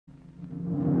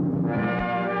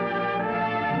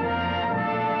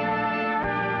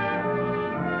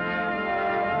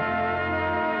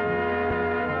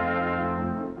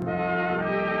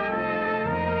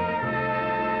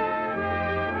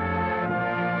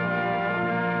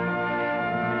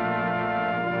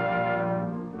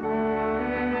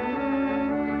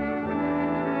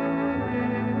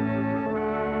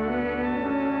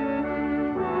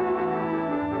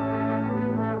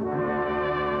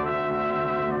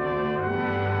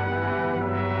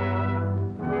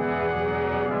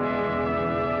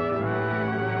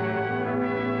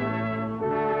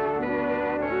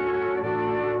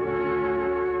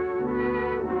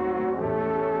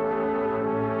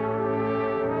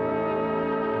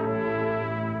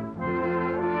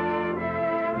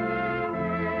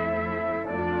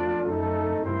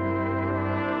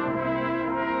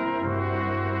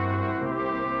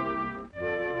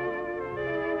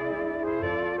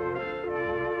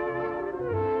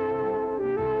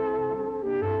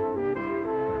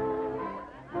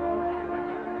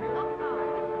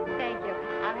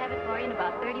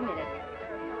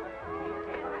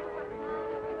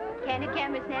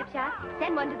camera snapshot.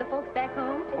 Send one to the folks back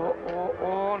home.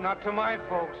 Oh, not to my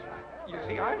folks. You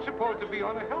see, I'm supposed to be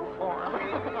on a health farm.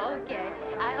 Okay.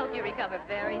 I hope you recover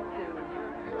very soon.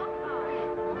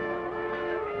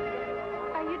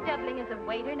 Are you doubling as a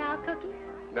waiter now, Cookie?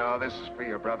 No, this is for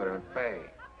your brother and Fay.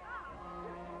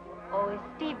 Oh, is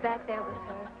Steve back there with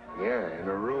her? Yeah, in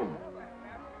her room.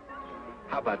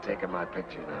 How about taking my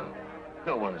picture now?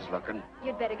 No one is looking.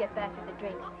 You'd better get back to the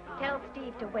drinks. Tell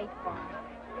Steve to wait for me.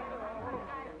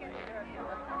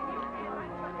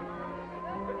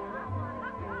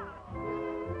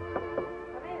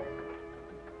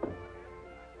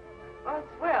 Oh,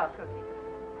 swell, Cookie.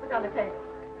 Put on the table.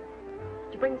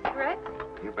 Did you bring cigarettes?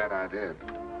 You bet I did.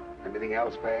 Anything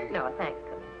else, Fay? No, thanks,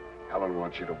 Cookie. Helen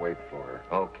wants you to wait for her.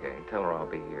 Okay, tell her I'll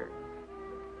be here.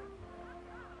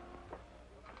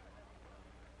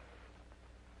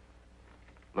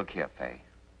 Look here, Fay.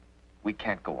 We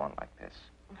can't go on like this.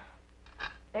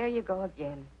 There you go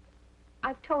again.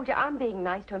 I've told you I'm being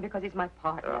nice to him because he's my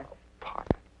partner. Oh,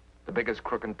 partner. The biggest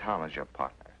crook in town is your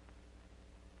partner.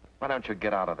 Why don't you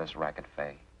get out of this racket,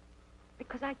 Fay?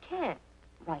 Because I can't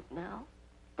right now.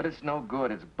 But it's no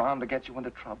good. It's bound to get you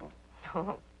into trouble.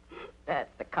 Oh,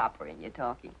 that's the copper in you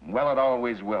talking. Well, it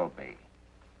always will be.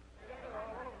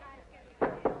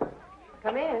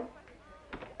 Come in.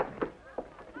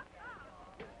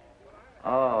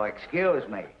 Oh, excuse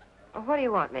me. Oh, what do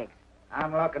you want, Nick?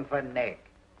 I'm looking for Nick.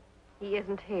 He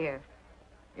isn't here.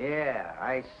 Yeah,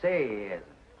 I see he isn't.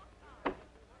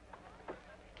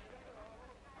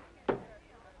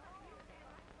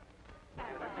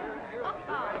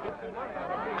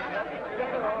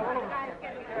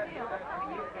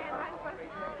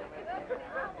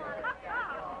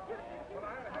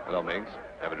 Hello, Miggs.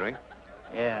 Have a drink?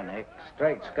 Yeah, Nick.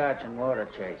 Straight scotch and water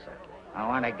chaser. I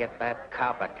want to get that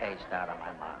copper taste out of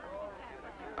my mouth.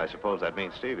 I suppose that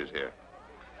means Steve is here.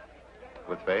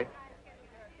 With Fay?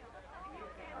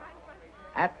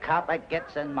 That copper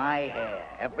gets in my hair.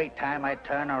 Every time I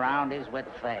turn around, he's with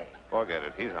Fay. Forget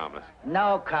it. He's harmless.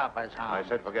 No copper's I harmless.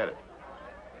 said forget it.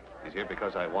 He's here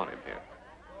because I want him here.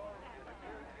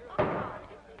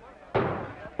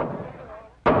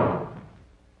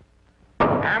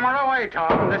 Hammer away,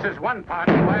 Tom. This is one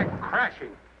party like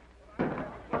crashing.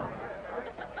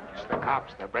 It's the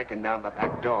cops. They're breaking down the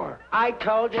back door. I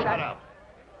told you Shut that... up.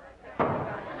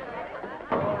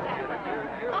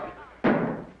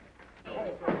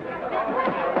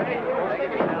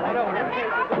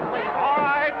 All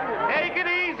right, take it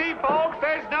easy, folks.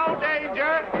 There's no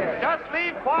danger. Just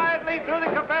leave quietly through the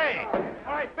cafe.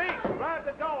 All right, Pete, grab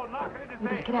the door and knock it in his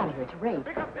face. Get out of here. It's a raid.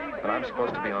 But I'm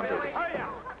supposed to be on duty.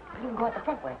 You can go out the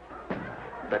front way.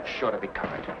 That's sure to be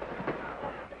covered.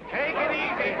 Take it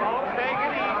easy, folks. Take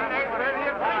it easy. There's plenty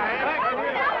of time.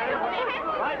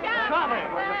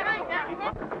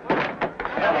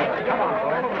 Come on,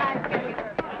 boys.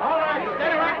 All right,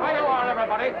 stay right where you are,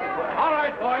 everybody. All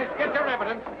right, boys, get your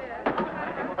evidence.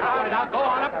 All right, now go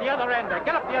on up the other end there.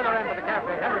 Get up the other end of the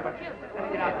cafe, everybody.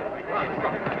 Get out there.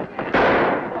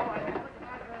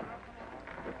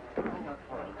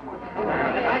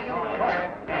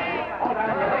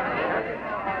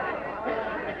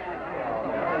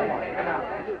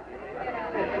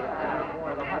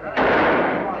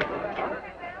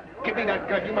 Give me that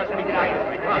gun. You mustn't be lying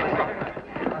to me. Come on, let's go.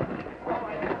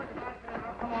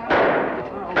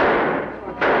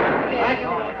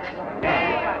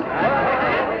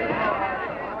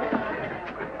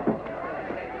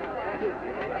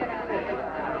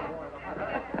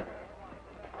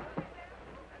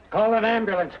 Call an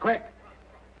ambulance, quick.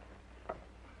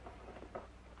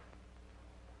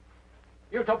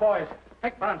 You two boys,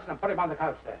 take Bronson and put him on the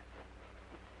couch there.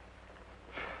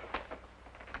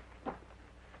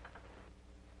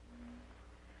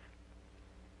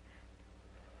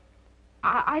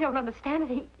 I don't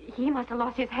understand it. He must have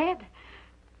lost his head.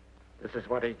 This is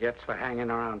what he gets for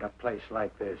hanging around a place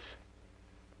like this.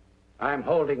 I'm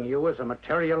holding you as a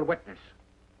material witness.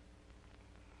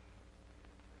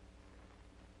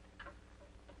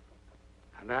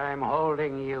 And I'm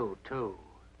holding you, too.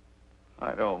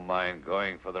 I don't mind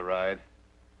going for the ride.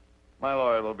 My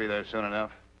lawyer will be there soon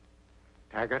enough.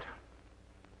 Taggart,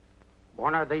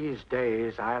 one of these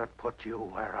days I'll put you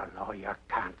where a lawyer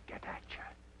can't get at you.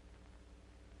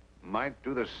 Might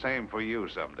do the same for you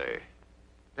someday.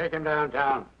 Take him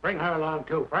downtown. Bring her along,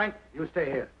 too. Frank, you stay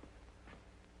here.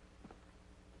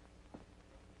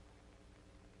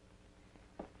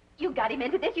 You got him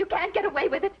into this. You can't get away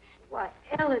with it. Why,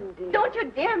 Ellen, dear. Don't you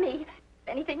dare me. If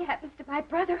anything happens to my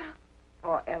brother...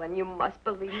 Oh, Ellen, you must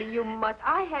believe me. You must.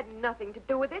 I had nothing to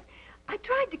do with it. I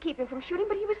tried to keep him from shooting,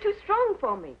 but he was too strong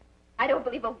for me. I don't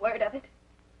believe a word of it.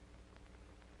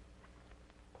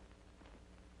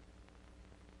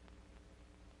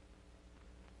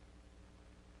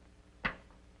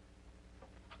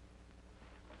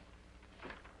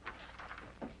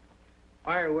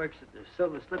 Fireworks at the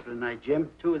Silver Slipper tonight, Jim.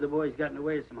 2 of the boys got in the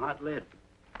way of some hot lead.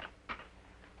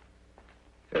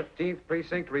 15th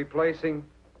Precinct replacing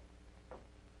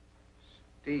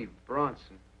Steve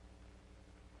Bronson.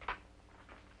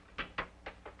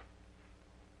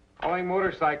 Calling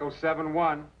motorcycle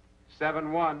 7-1.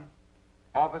 7-1.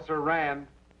 Officer Rand.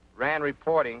 Rand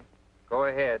reporting. Go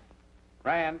ahead.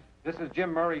 Rand, this is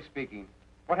Jim Murray speaking.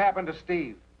 What happened to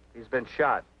Steve? He's been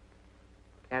shot.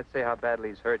 Can't say how badly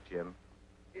he's hurt, Jim.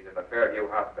 He's at the Fairview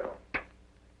Hospital.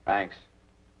 Thanks.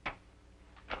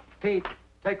 Pete,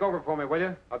 take over for me, will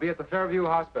you? I'll be at the Fairview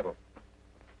Hospital.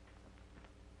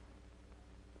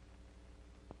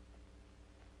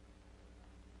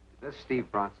 This is Steve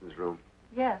Bronson's room.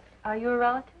 Yes. Are you a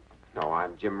relative? No,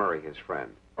 I'm Jim Murray, his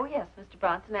friend. Oh, yes. Mr.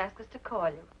 Bronson asked us to call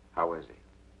you. How is he?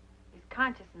 He's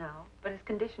conscious now, but his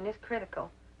condition is critical.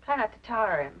 Try not to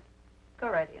tire him. Go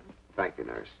right in. Thank you,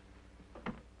 nurse.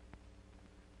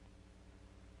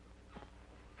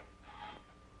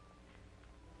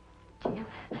 Jim.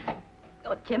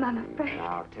 Oh, Jim, I'm afraid.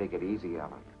 Now, take it easy,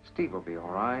 Ellen. Steve will be all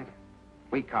right.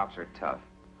 We cops are tough.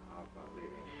 I'll believe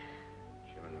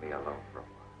it. Jim and me alone for a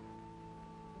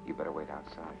while. You better wait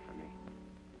outside for me.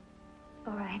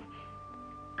 All right.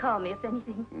 Call me if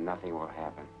anything. Nothing will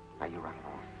happen. Now, you run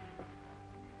along.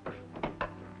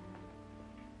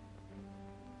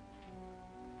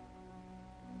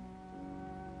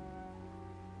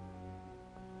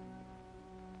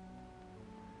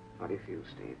 How do you feel,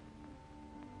 Steve?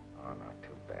 Oh, not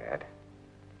too bad.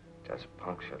 Just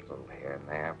punctured a little here and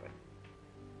there, but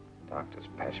doctors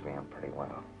patched me on pretty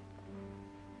well.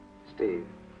 Steve,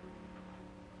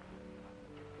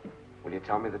 will you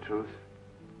tell me the truth?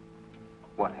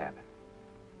 What happened?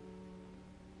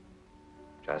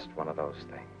 Just one of those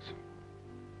things.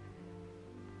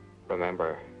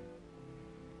 Remember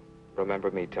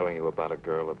me telling you about a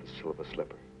girl at the Silver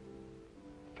Slipper?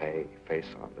 Fay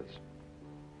Saunders.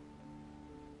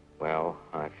 Well,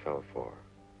 I fell for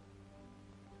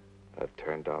her. That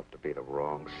turned out to be the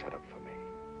wrong setup for me.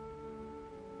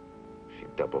 She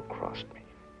double-crossed me.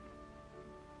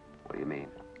 What do you mean?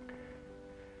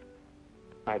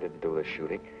 I didn't do the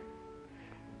shooting.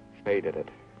 Fay did it.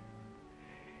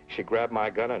 She grabbed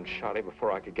my gun and shot me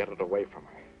before I could get it away from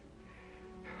her.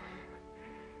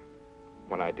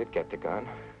 When I did get the gun,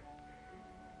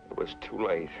 it was too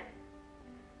late.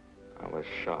 I was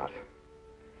shot.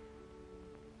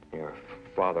 Your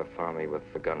father found me with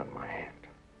the gun in my hand.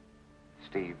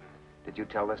 Steve, did you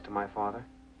tell this to my father?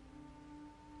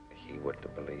 He wouldn't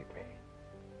have believed me.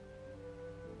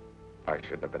 I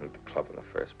shouldn't have been at the club in the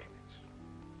first place.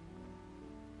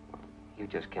 Well, you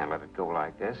just can't let it go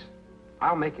like this.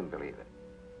 I'll make him believe it.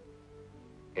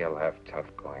 He'll have tough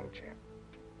going, Jim.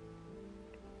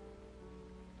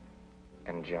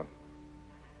 And, Jim,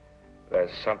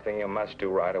 there's something you must do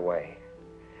right away.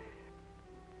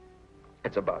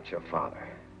 It's about your father.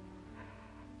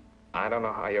 I don't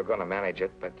know how you're going to manage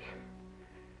it, but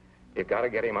you've got to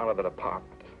get him out of the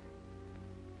department.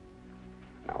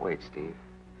 Now, wait, Steve.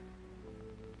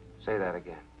 Say that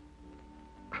again.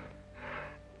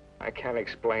 I can't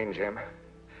explain, Jim.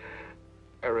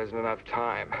 There isn't enough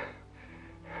time.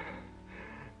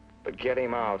 But get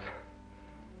him out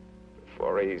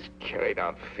before he's carried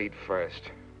out feet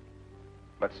first.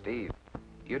 But, Steve,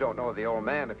 you don't know the old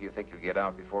man if you think you'll get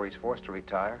out before he's forced to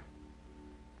retire.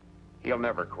 He'll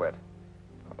never quit.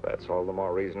 Well, that's all the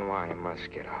more reason why he must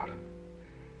get out.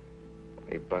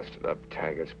 When he busted up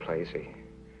Taggart's place, he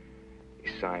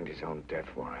signed his own death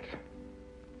warrant.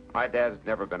 My dad's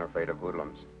never been afraid of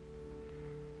hoodlums.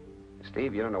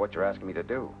 Steve, you don't know what you're asking me to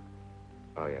do.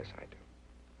 Oh, yes, I do.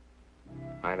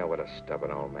 I know what a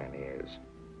stubborn old man he is.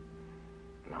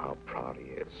 And how proud he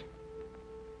is.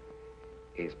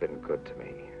 He's been good to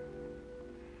me.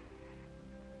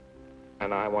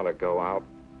 And I want to go out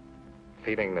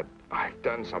feeling that I've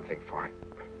done something for him.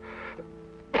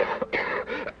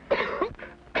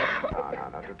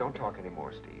 No, don't talk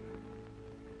anymore, Steve.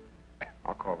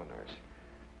 I'll call the nurse.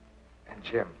 And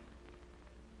Jim,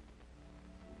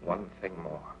 one thing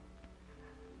more.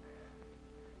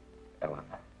 Ellen.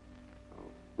 Oh,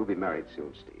 we'll be married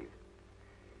soon, Steve.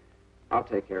 I'll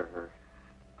take care of her.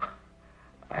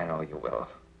 I know you will.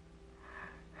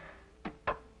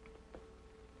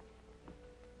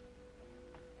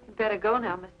 You better go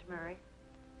now, Mr. Murray.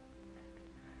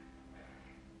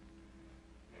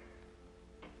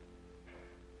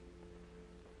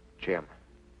 Jim,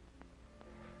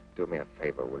 do me a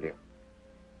favor, will you?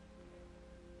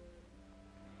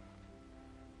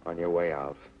 On your way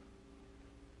out,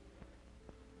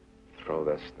 throw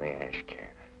this in the ash can.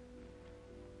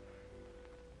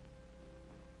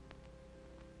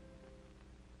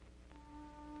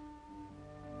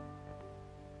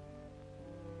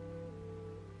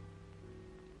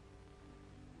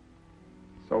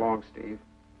 So long, Steve.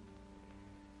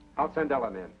 I'll send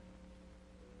Ellen in.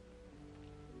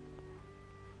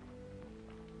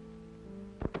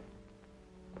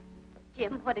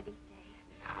 Jim, what did he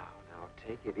say? Now,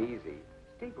 take it easy.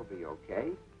 Steve will be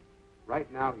okay.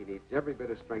 Right now, he needs every bit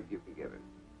of strength you can give him.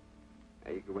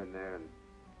 Now, you go in there and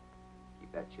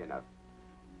keep that chin up.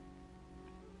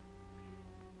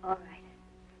 All right.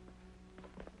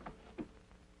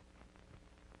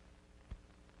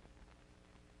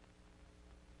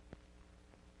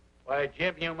 Why,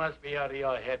 Jim, you must be out of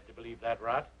your head to believe that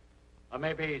rot. Or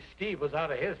maybe Steve was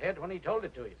out of his head when he told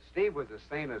it to you. Steve was as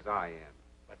sane as I am.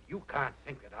 But you can't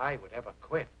think that I would ever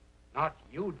quit. Not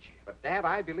you, Jim. But, Dad,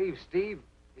 I believe Steve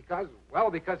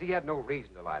because he had no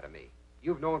reason to lie to me.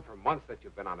 You've known for months that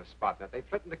you've been on a spot, that they've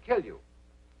threatened to kill you.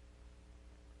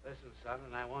 Listen, son,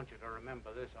 and I want you to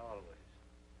remember this always.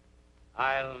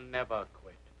 I'll never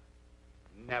quit.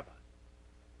 Never.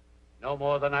 No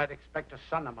more than I'd expect a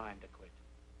son of mine to quit.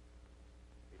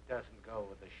 It doesn't go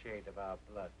with the shade of our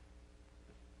blood.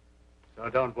 So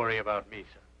don't worry about me,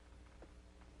 sir.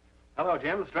 Hello,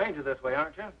 Jim. Stranger this way,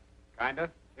 aren't you? Kinda.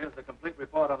 Here's the complete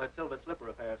report on that silver slipper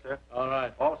affair, sir. All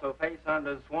right. Also, Fay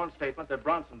Saunders' sworn statement that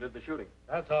Bronson did the shooting.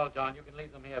 That's all, John. You can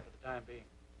leave them here for the time being.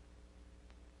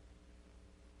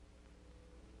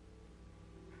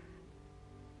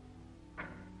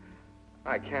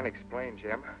 I can't explain,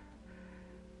 Jim.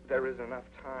 There isn't enough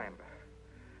time.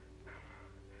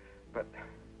 But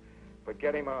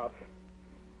get him out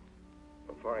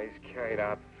before he's carried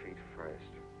out feet first.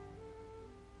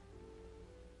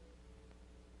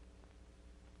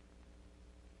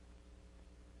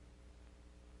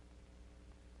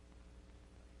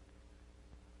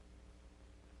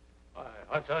 Why,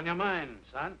 what's on your mind,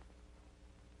 son?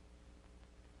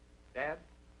 Dad,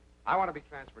 I want to be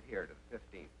transferred here to the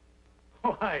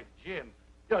 15th. Why, Jim,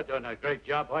 you're doing a great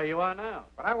job where you are now.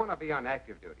 But I want to be on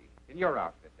active duty in your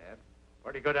outfit, Dad.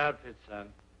 Pretty good outfit, son.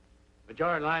 But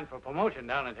you're in line for promotion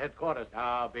down at headquarters.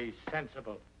 Now, be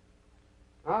sensible.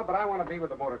 Oh, but I want to be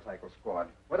with the motorcycle squad.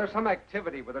 Where there's some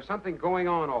activity, where there's something going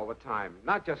on all the time.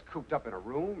 Not just cooped up in a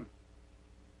room.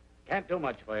 Can't do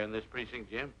much for you in this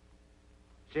precinct, Jim.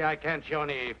 See, I can't show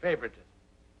any favoritism.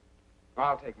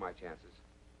 I'll take my chances.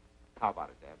 How about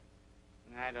it, Dad?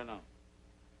 I don't know.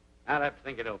 I'll have to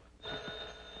think it over.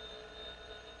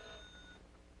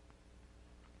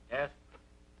 Yes?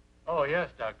 Oh, yes,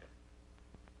 Doctor.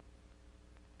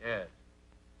 Yes.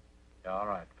 Yeah, all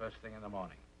right. First thing in the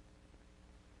morning.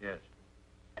 Yes.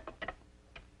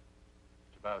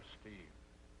 It's about Steve.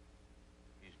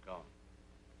 He's gone.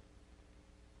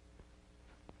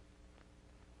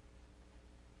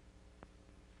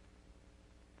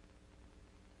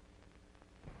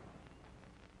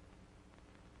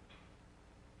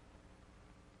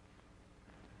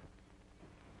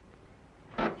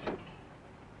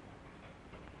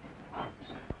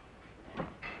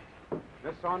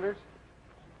 Miss Saunders,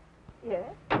 Yes?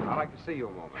 I'd like to see you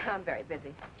a moment. I'm very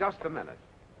busy. Just a minute.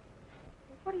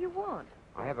 What do you want?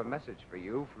 I have a message for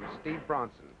you from Steve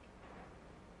Bronson.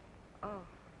 Oh.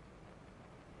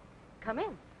 Come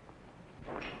in.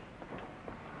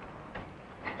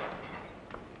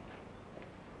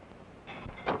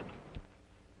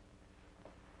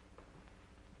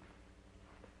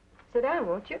 Sit down,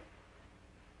 won't you?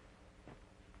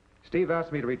 Steve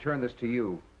asked me to return this to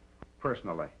you,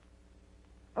 personally.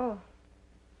 Oh.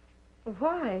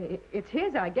 Why? It's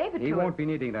his. I gave it to him. He won't be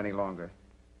needing it any longer.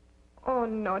 Oh,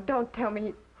 no, don't tell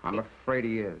me. I'm afraid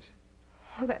he is.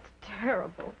 Oh, that's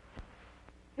terrible.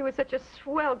 He was such a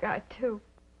swell guy, too.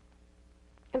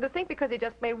 And to think because he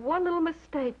just made one little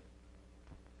mistake.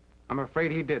 I'm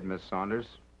afraid he did, Miss Saunders.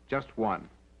 Just one.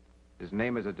 His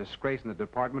name is a disgrace in the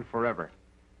department forever.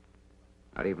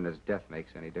 Not even his death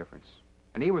makes any difference.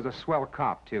 And he was a swell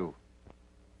cop, too.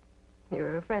 You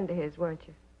were a friend of his, weren't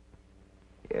you?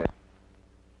 Yeah,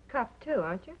 Cop, too,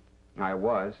 aren't you? I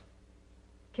was.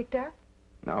 Kicked out?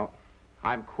 No,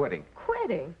 I'm quitting.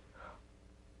 Quitting?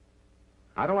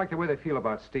 I don't like the way they feel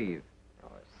about Steve. Oh,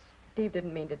 Steve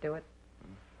didn't mean to do it.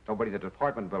 Nobody in the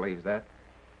department believes that.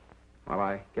 Well,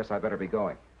 I guess I better be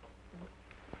going.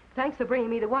 Thanks for bringing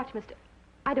me the watch, Mr.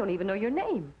 I don't even know your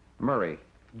name. Murray.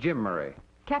 Jim Murray.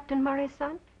 Captain Murray's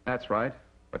son? That's right.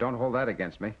 But don't hold that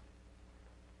against me.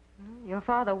 Your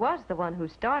father was the one who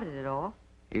started it all.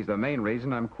 He's the main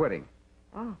reason I'm quitting.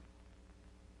 Oh.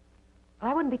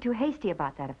 Well, I wouldn't be too hasty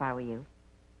about that if I were you.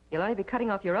 You'll only be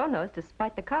cutting off your own nose to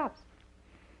spite the cops.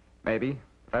 Maybe.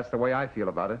 That's the way I feel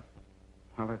about it.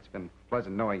 Well, it's been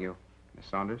pleasant knowing you, Miss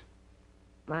Saunders.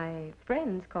 My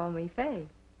friends call me Fay.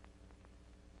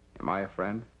 Am I a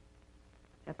friend?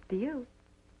 Up to you.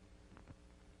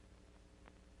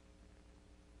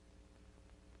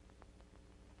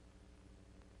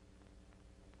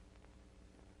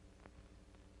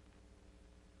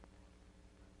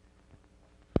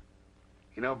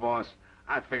 You know, boss,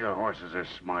 I figure horses are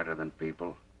smarter than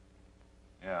people.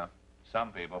 Yeah,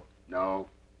 some people. No,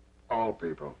 all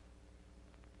people.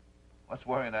 What's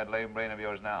worrying that lame brain of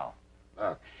yours now?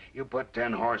 Look, you put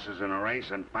 10 horses in a race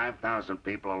and 5,000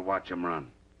 people will watch them run.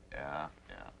 Yeah.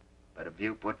 But if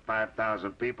you put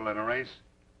 5,000 people in a race,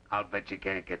 I'll bet you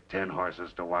can't get 10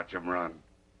 horses to watch them run.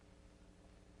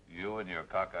 You and your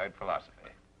cockeyed philosophy.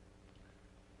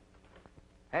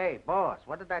 Hey, boss,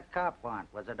 what did that cop want?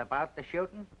 Was it about the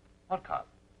shooting? What cop?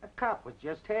 The cop was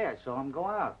just here, so I'm go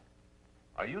out.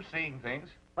 Are you seeing things?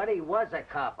 But he was a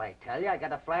cop, I tell you. I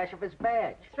got a flash of his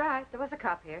badge. That's right. There was a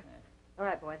cop here. All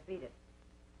right, boys, beat it.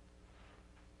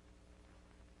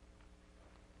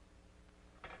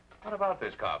 What about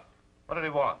this cop? What did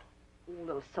he want? A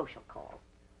little social call.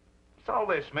 What's all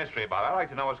this mystery about? I'd like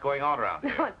to know what's going on around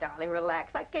here. Oh, darling,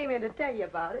 relax. I came in to tell you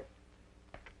about it.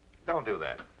 Don't do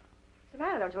that. What's the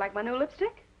matter? Don't you like my new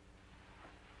lipstick?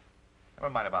 Never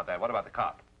mind about that. What about the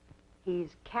cop? He's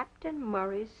Captain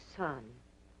Murray's son,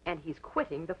 and he's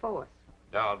quitting the force.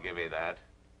 Don't give me that.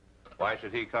 Why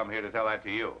should he come here to tell that to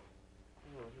you?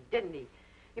 Oh, didn't he?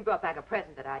 He brought back a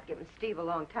present that I'd given Steve a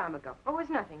long time ago. Oh, it was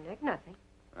nothing, Nick, nothing.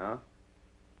 Huh?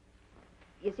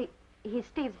 You see, he's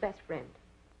Steve's best friend.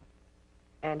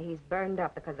 And he's burned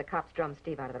up because the cops drummed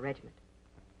Steve out of the regiment.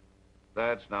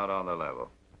 That's not on the level.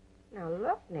 Now,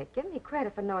 look, Nick, give me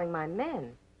credit for knowing my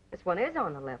men. This one is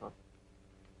on the level.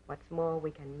 What's more,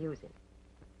 we can use him.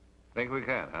 Think we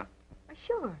can, huh? Why,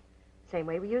 sure. Same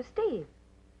way we use Steve.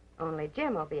 Only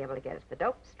Jim will be able to get us the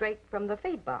dope straight from the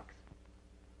feed box.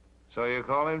 So you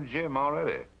call him Jim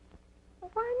already?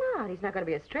 Well, why not? He's not going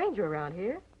to be a stranger around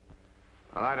here.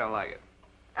 Well, I don't like it.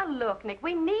 Now, look, Nick,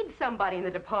 we need somebody in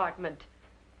the department.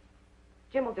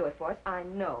 Jim will do it for us, I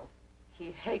know.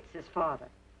 He hates his father.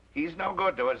 He's no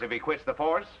good to us if he quits the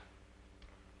force.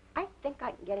 I think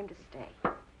I can get him to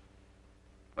stay.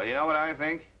 Well, you know what I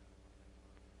think?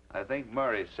 I think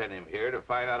Murray sent him here to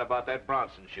find out about that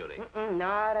Bronson shooting.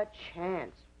 Not a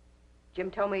chance.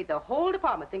 Jim told me the whole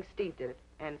department thinks Steve did it,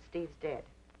 and Steve's dead.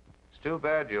 It's too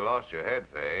bad you lost your head,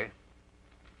 Fay.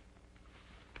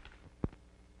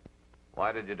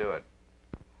 Why did you do it?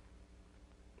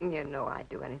 You know I'd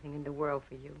do anything in the world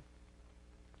for you.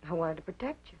 I wanted to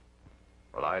protect you.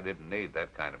 Well, I didn't need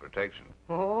that kind of protection.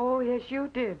 Oh, yes, you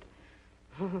did.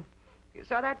 You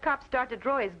saw that cop start to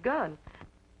draw his gun.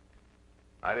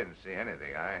 I didn't see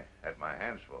anything. I had my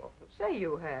hands full. Say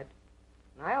you had.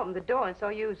 I opened the door and saw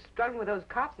you struggling with those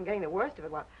cops and getting the worst of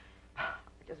it. Well, I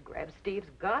just grabbed Steve's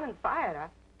gun and fired. I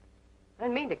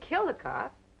didn't mean to kill the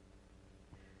cop.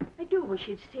 I do wish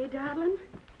you'd stay, darling.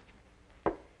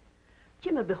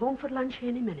 Jim will be home for lunch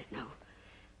any minute now.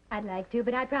 I'd like to,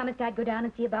 but I promised I'd go down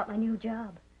and see about my new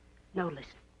job. Now, listen.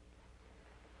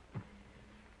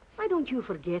 Why don't you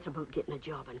forget about getting a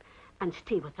job and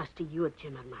stay with us till you and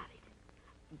Jim are married?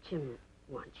 Jim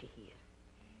wants you here.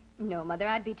 No, Mother,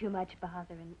 I'd be too much bother.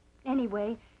 And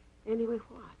anyway... Anyway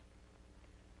what?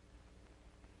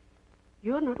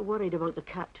 You're not worried about the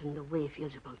captain the way he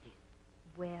feels about you?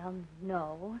 Well,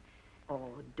 no. Oh,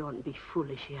 don't be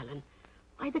foolish, Ellen.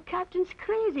 Why, the captain's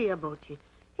crazy about you.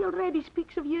 He already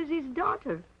speaks of you as his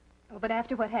daughter. Oh, but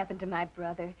after what happened to my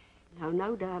brother...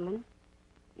 Now, darling.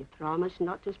 You promise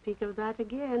not to speak of that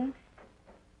again.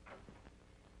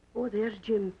 Oh, there's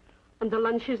Jim. And the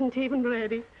lunch isn't even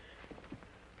ready.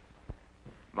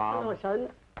 Mom. Hello, son.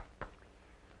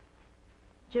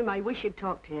 Jim, I wish you'd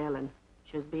talk to Ellen.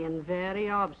 She's being very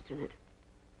obstinate.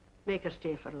 Make her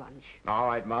stay for lunch. All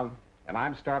right, Mom. And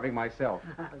I'm starving myself.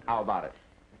 How about it?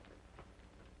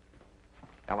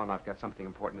 Ellen, I've got something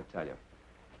important to tell you.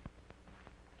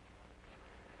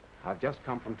 I've just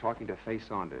come from talking to Fay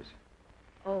Saunders.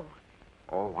 Oh.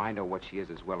 Oh, I know what she is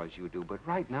as well as you do, but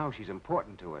right now she's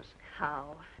important to us.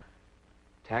 How?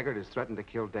 Taggart has threatened to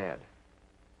kill Dad.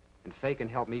 And Fay can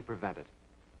help me prevent it.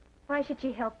 Why should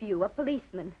she help you, a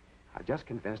policeman? I just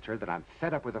convinced her that I'm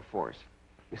fed up with the force.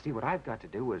 You see, what I've got to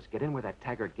do is get in with that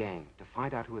Taggart gang to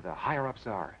find out who the higher-ups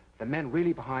are, the men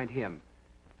really behind him.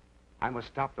 I must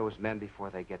stop those men before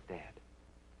they get Dad.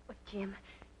 But, Jim,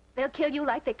 they'll kill you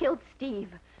like they killed Steve.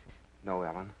 No,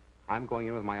 Ellen. I'm going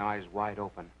in with my eyes wide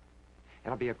open.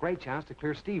 It'll be a great chance to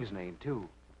clear Steve's name, too.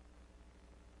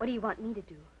 What do you want me to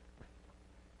do?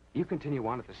 You continue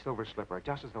on at the Silver Slipper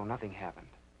just as though nothing happened.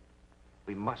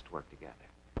 We must work together.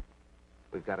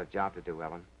 We've got a job to do,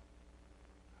 Ellen.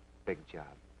 Big job.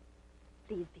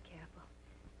 Please be careful.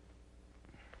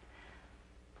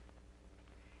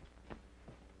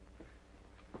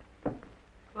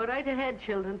 Go right ahead,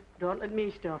 children. Don't let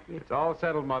me stop you. It's all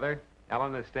settled, Mother.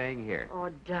 Ellen is staying here. Oh,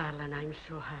 darling, I'm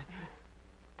so happy.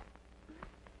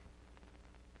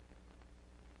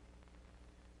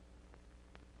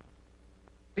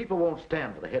 People won't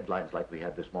stand for the headlines like we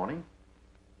had this morning.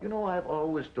 You know, I've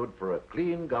always stood for a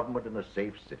clean government and a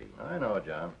safe city. I know,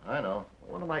 John. I know.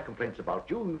 One of my complaints about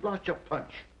you, you've lost your punch.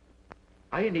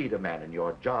 I need a man in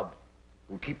your job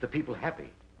who'll keep the people happy.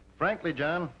 Frankly,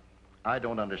 John, I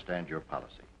don't understand your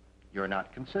policy. You're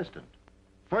not consistent.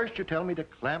 First, you tell me to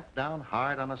clamp down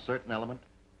hard on a certain element.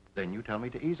 Then you tell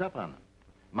me to ease up on them.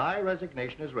 My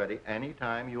resignation is ready any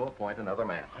time you appoint another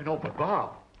man. I know, but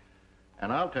Bob.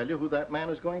 And I'll tell you who that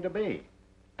man is going to be.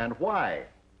 And why.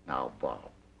 Now, Bob,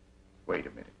 wait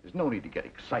a minute. There's no need to get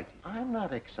excited. I'm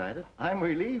not excited. I'm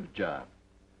relieved, John.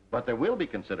 But there will be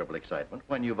considerable excitement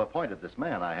when you've appointed this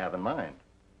man I have in mind.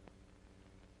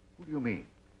 Who do you mean?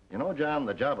 You know, John,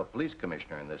 the job of police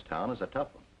commissioner in this town is a tough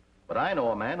one. But I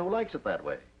know a man who likes it that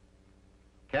way.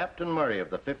 Captain Murray of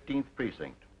the 15th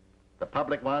Precinct. The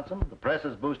public wants him, the press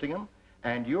is boosting him,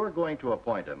 and you're going to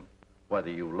appoint him whether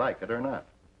you like it or not.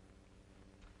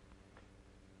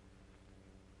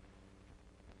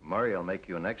 Murray will make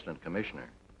you an excellent commissioner.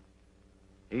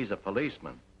 He's a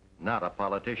policeman, not a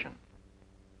politician.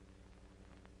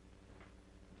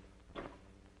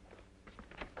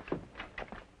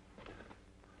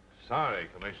 Sorry,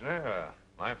 Commissioner.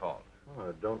 My fault.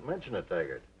 Oh, don't mention it,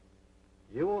 Taggart.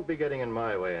 You won't be getting in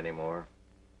my way anymore.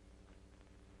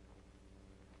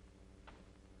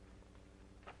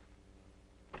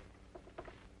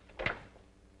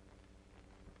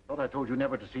 Thought I told you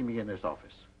never to see me in this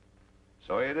office.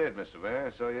 So you did, Mr.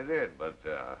 Mayor, so you did. But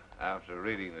after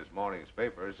reading this morning's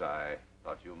papers, I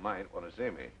thought you might want to see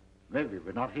me. Maybe,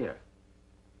 but not here.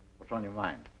 What's on your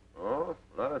mind? Oh,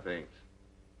 a lot of things.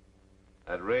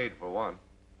 That raid, for one.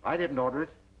 I didn't order it.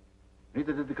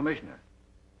 Neither did the commissioner.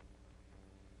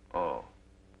 Oh.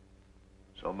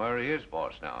 So Murray is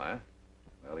boss now, eh?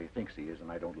 Well, he thinks he is,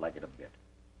 and I don't like it a bit.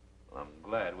 Well, I'm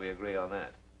glad we agree on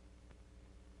that.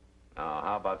 Now,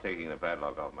 how about taking the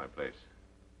padlock off my place?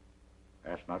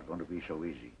 That's not going to be so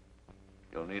easy.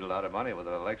 You'll need a lot of money with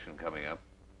an election coming up.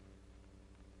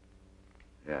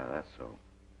 Yeah, that's so.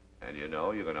 And you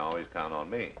know you can always count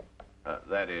on me.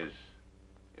 That is,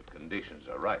 if conditions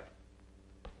are right.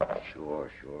 Sure.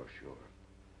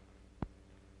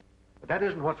 But that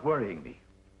isn't what's worrying me.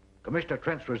 Commissioner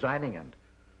Trent's resigning, and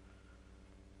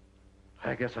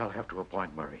I guess I'll have to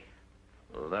appoint Murray.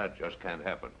 Well, that just can't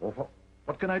happen. Well,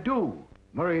 what can I do?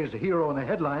 Murray is a hero in the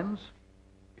headlines.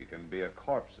 He can be a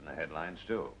corpse in the headlines,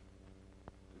 too.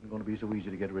 It isn't going to be so easy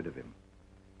to get rid of him.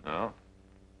 No?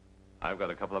 I've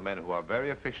got a couple of men who are very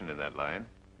efficient in that line.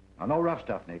 Now, no rough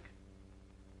stuff, Nick.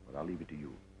 But I'll leave it to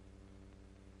you.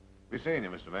 Be seeing you,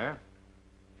 Mr. Mayor.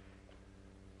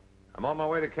 I'm on my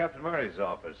way to Captain Murray's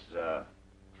office. Shall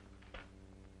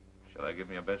I give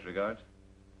him your best regards?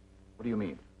 What do you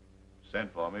mean?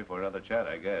 Sent for me for another chat,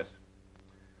 I guess.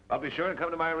 I'll be sure and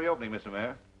come to my reopening, Mr.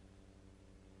 Mayor.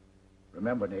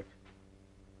 Remember, Nick,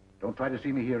 don't try to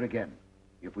see me here again.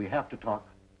 If we have to talk,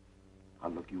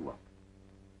 I'll look you up.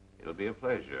 It'll be a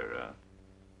pleasure,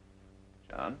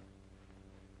 John.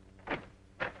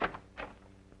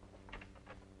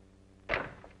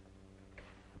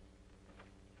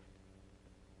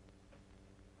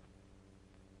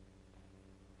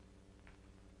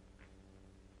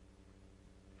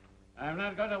 I'm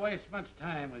not going to waste much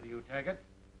time with you, Taggart.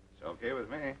 It's okay with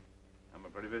me. I'm a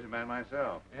pretty busy man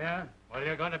myself. Yeah? Well,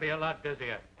 you're going to be a lot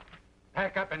busier.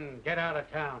 Pack up and get out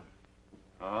of town.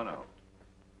 Oh, no.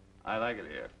 I like it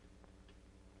here.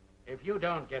 If you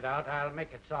don't get out, I'll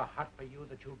make it so hot for you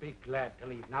that you'll be glad to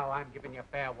leave. Now, I'm giving you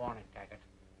fair warning, Taggart.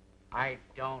 I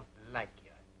don't like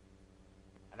you.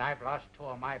 And I've lost two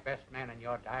of my best men in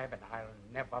your dive, and I'll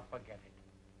never forget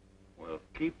it. Well,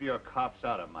 keep your cops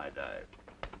out of my dive.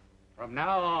 From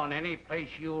now on, any place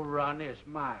you run is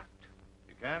marked.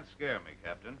 You can't scare me,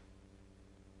 Captain.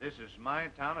 This is my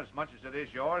town as much as it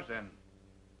is yours, and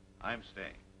I'm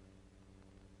staying.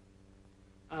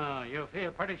 Oh, you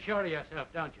feel pretty sure of yourself,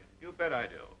 don't you? You bet I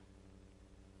do.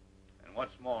 And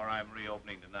what's more, I'm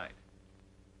reopening tonight.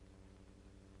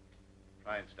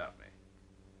 Try and stop me.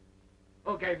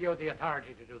 Who gave you the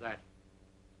authority to do that?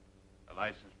 The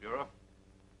License Bureau?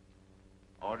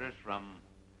 Orders from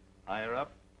higher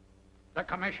up? The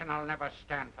commissioner will never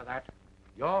stand for that.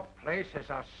 Your place is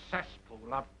a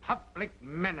cesspool, a public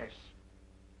menace.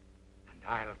 And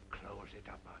I'll close it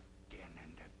up again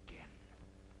and again.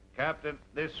 Captain,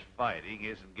 this fighting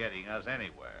isn't getting us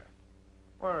anywhere.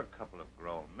 We're a couple of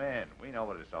grown men. We know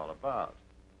what it's all about.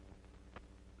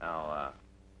 Now,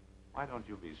 why don't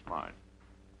you be smart?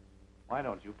 Why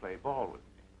don't you play ball with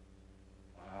me?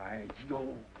 I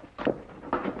know.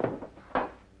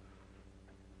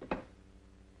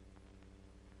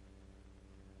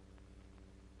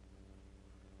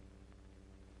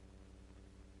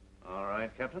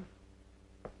 Captain.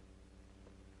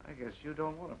 I guess you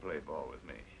don't want to play ball with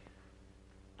me.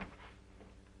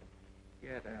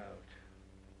 Get out.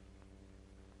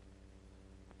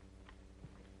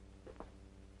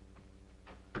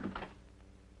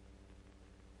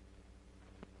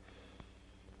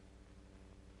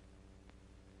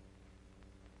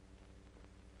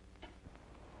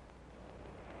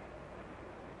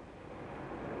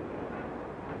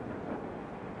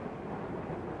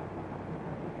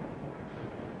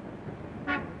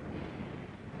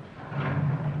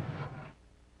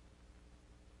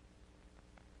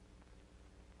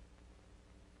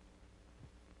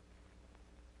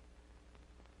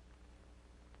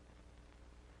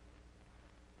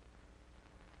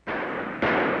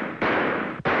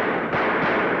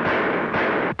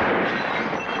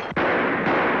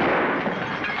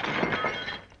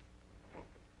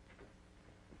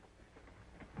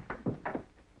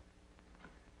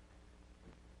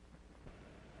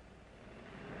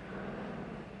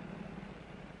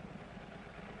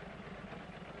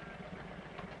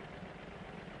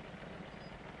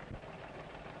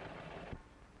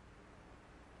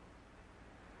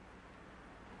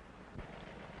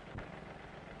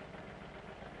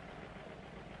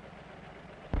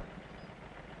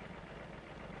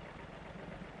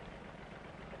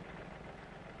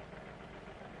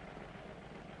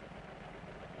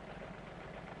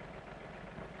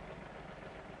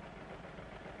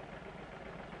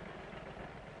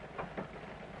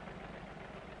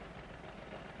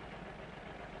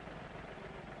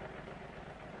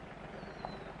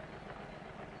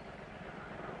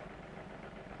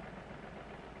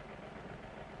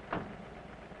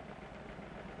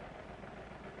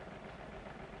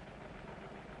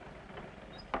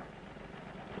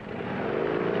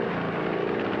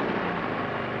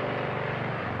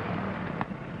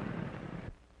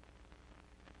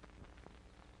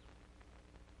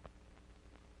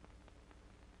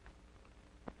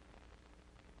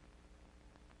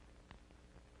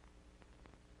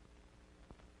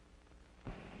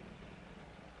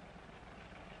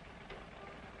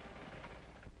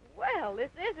 Well, this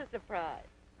is a surprise.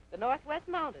 The Northwest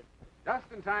Mounted. Just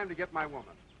in time to get my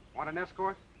woman. Want an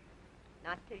escort?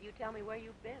 Not till you tell me where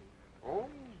you've been. Oh,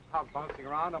 out bouncing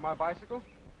around on my bicycle?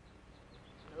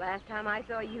 The last time I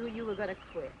saw you, you were going to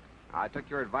quit. I took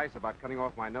your advice about cutting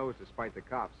off my nose to spite the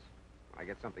cops. When I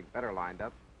get something better lined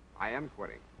up, I am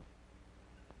quitting.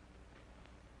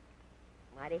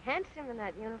 Mighty handsome in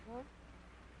that uniform.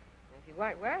 If you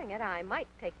weren't wearing it, I might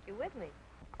take you with me.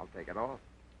 I'll take it off.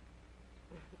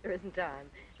 There isn't time.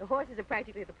 The horses are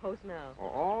practically at the post now.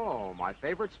 Oh, my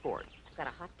favorite sport. I've got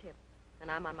a hot tip, and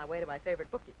I'm on my way to my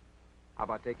favorite bookie. How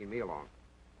about taking me along?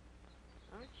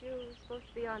 Aren't you supposed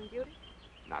to be on duty?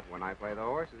 Not when I play the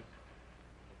horses.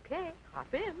 Okay,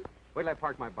 hop in. Wait till I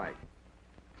park my bike.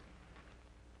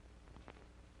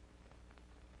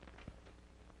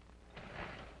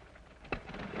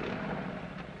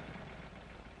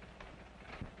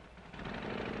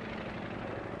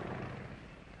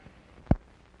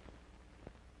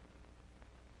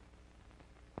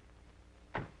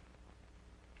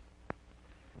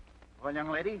 Well,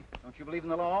 young lady, don't you believe in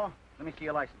the law? Let me see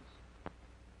your license. What's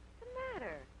the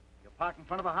matter? You're parked in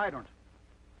front of a hydrant.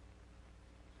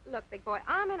 Look, big boy,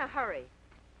 I'm in a hurry.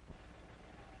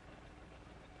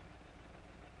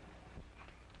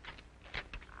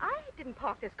 I didn't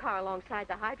park this car alongside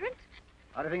the hydrant.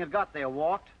 How do you think it got there?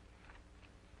 Walked?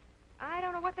 I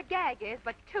don't know what the gag is,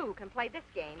 but two can play this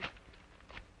game.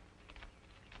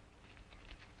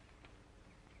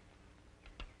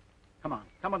 Come on,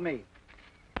 come with me.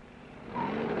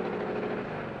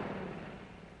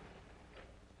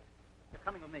 You're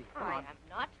coming with me. Come I on. am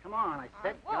not. Come on, I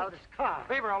said. Get out of this car.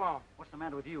 Leave her alone. What's the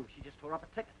matter with you? She just tore up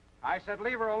a ticket. I said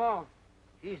leave her alone.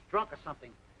 He's drunk or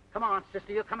something. Come on,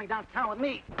 sister, you're coming downtown with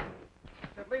me. I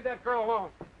said leave that girl alone.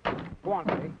 Go on,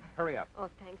 Fay. Hurry up. Oh,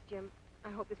 thanks, Jim. I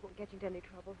hope this won't get you into any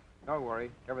trouble. Don't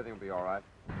worry. Everything will be all right.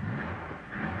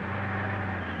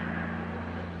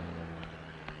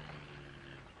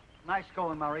 Nice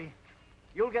going, Murray.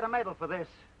 You'll get a medal for this.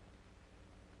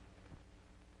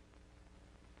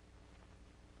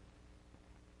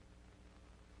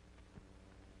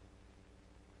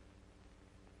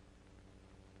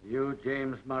 You,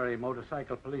 James Murray,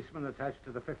 motorcycle policeman attached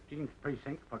to the 15th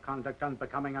Precinct for conduct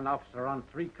unbecoming an officer on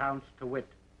 3 counts to wit.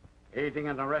 Aiding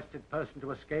an arrested person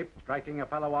to escape, striking a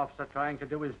fellow officer trying to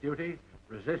do his duty,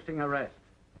 resisting arrest.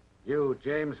 You,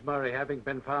 James Murray, having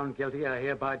been found guilty, are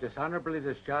hereby dishonorably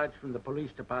discharged from the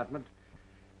police department.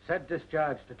 Said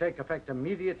discharge to take effect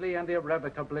immediately and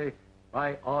irrevocably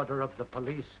by order of the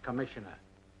police commissioner.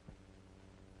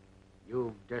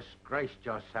 You've disgraced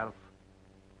yourself.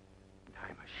 I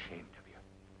I'm ashamed of you.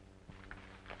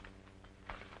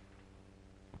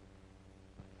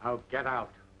 Now get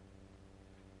out.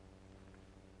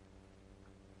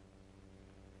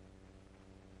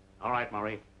 All right,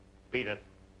 Murray. Beat it.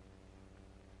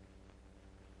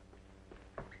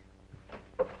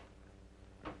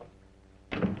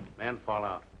 Men fall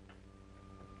out.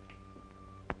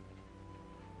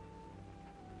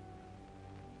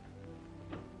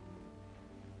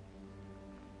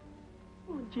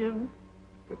 Oh, Jim.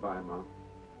 Goodbye, Mom.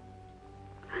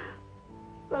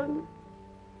 Son.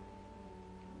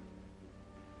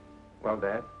 Well,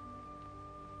 Dad?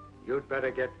 You'd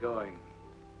better get going.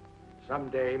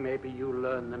 Someday, maybe you'll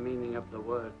learn the meaning of the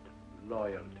word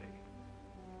loyalty.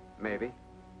 Maybe.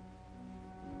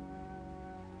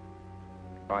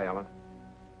 Bye, Ellen.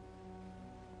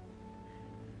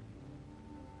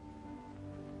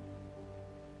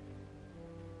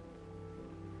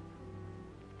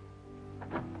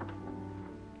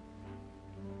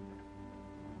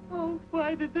 Oh,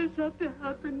 why did this have to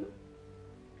happen?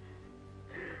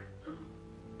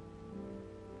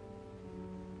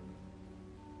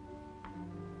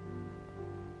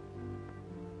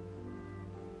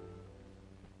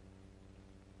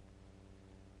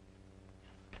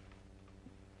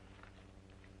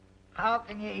 How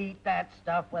can you eat that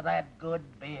stuff with that good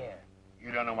beer?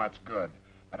 You don't know what's good,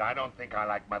 but I don't think I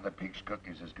like Mother Peake's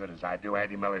cookies as good as I do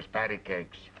Auntie Miller's patty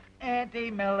cakes. Auntie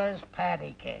Miller's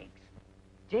patty cakes.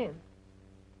 Jim,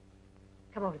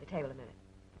 come over to the table a minute.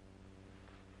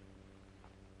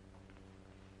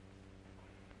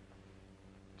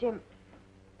 Jim,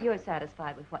 you're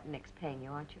satisfied with what Nick's paying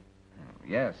you, aren't you?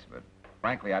 Yes, but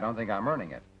frankly, I don't think I'm earning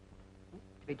it.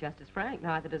 To be just as frank,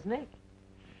 neither does Nick.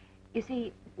 You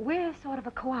see, we're sort of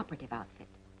a cooperative outfit.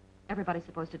 Everybody's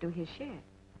supposed to do his share.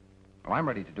 Well, I'm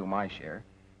ready to do my share.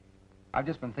 I've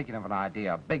just been thinking of an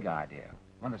idea, a big idea,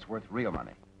 one that's worth real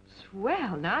money.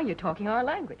 Swell, now you're talking our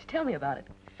language. Tell me about it.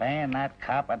 Fay and that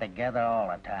cop are together all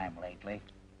the time lately.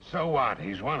 So what?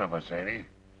 He's one of us, ain't he?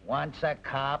 Once a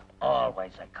cop,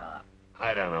 always a cop.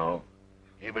 I don't know.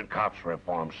 Even cops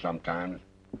reform sometimes.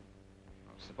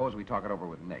 Suppose we talk it over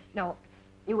with Nick. No,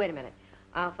 you wait a minute.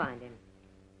 I'll find him.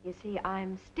 You see,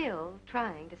 I'm still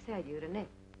trying to sell you to Nick.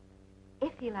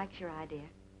 If he likes your idea,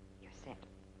 you're set.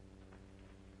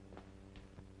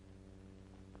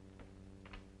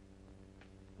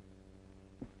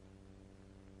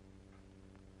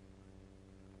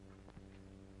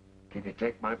 Can you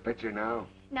take my picture now?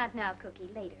 Not now,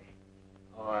 Cookie. Later.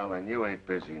 Oh, Ellen, you ain't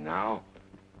busy now.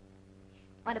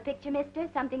 Want a picture, mister?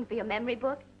 Something for your memory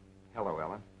book? Hello,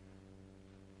 Ellen.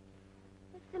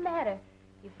 What's the matter?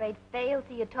 You afraid Fay'll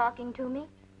see you talking to me?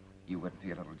 You wouldn't be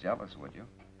a little jealous, would you?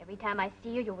 Every time I see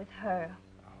you, you're with her.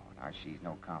 Oh, now, she's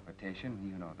no competition.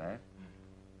 You know that.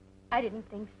 I didn't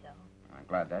think so. I'm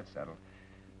glad that's settled.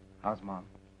 How's Mom?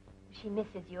 She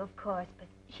misses you, of course, but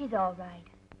she's all right.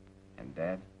 And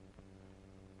Dad?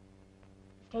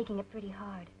 He's taking it pretty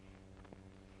hard.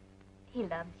 He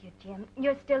loves you, Jim.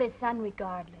 You're still his son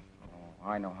regardless. Oh,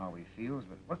 I know how he feels,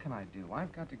 but what can I do?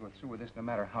 I've got to go through with this no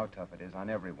matter how tough it is on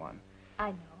everyone.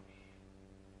 I know.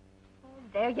 Oh,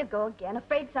 there you go again.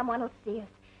 Afraid someone will see us.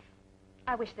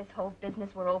 I wish this whole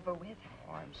business were over with.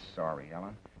 Oh, I'm sorry,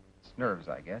 Ellen. It's nerves,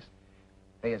 I guess.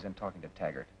 Fay isn't talking to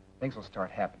Taggart. Things will start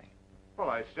happening. Well,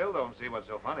 I still don't see what's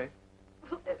so funny.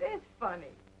 It is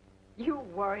funny. You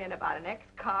worrying about an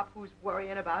ex-cop who's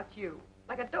worrying about you.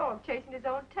 Like a dog chasing his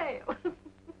own tail.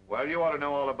 Well, you ought to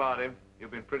know all about him.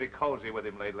 You've been pretty cozy with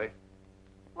him lately.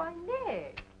 Why,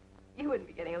 Nick, you wouldn't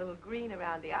be getting a little green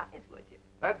around the eyes, would you?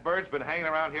 That bird's been hanging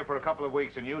around here for a couple of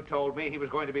weeks, and you told me he was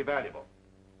going to be valuable.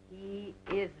 He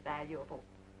is valuable.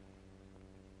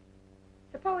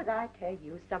 Suppose I tell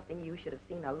you something you should have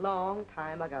seen a long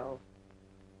time ago.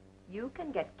 You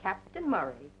can get Captain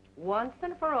Murray, once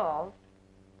and for all,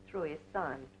 through his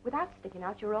son, without sticking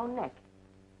out your own neck.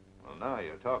 Well, now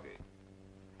you're talking.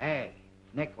 Hey,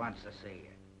 Nick wants to see you.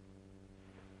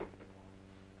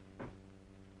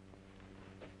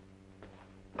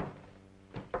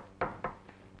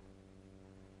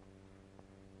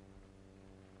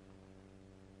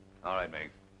 All right, Meg.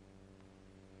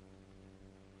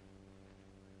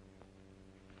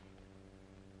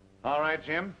 All right,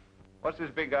 Jim. What's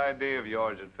this big idea of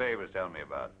yours that Fay was telling me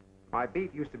about? My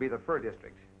beat used to be the fur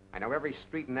district. I know every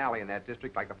street and alley in that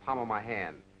district like the palm of my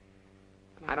hand.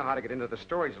 I know how to get into the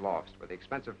storage lofts where the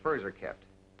expensive furs are kept.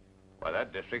 Why,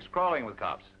 that district's crawling with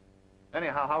cops.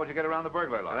 Anyhow, how would you get around the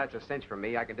burglar alarm? Now, that's a cinch for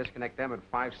me. I can disconnect them in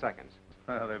 5 seconds.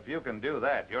 Well, if you can do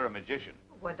that, you're a magician.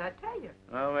 What'd I tell you?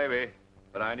 Well, maybe.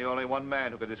 But I knew only one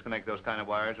man who could disconnect those kind of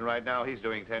wires, and right now he's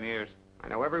doing 10 years. I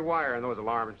know every wire in those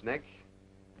alarms, Nick.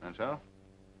 And so?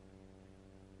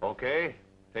 Okay.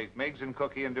 Take Miggs and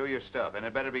Cookie and do your stuff, and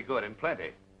it better be good and plenty.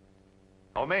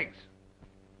 Oh, Miggs.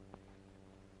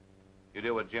 You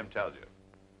do what Jim tells you.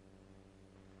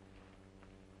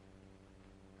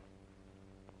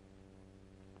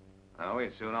 Oh, we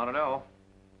soon ought to know.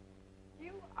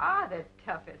 You are the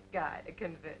toughest guy to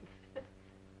convince.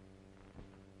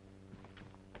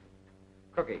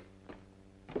 Cookie,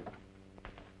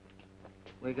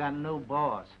 We got a new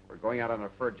boss. we're going out on a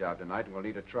fur job tonight, and we'll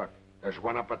need a truck. There's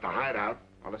one up at the hideout.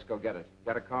 Well, let's go get it.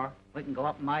 Got a car? We can go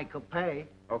up my coupe.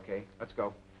 Okay, let's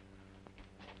go.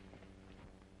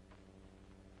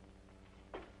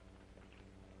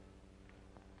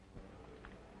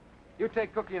 You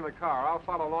take Cookie in the car. I'll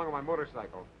follow along on my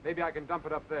motorcycle. Maybe I can dump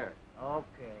it up there.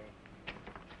 Okay.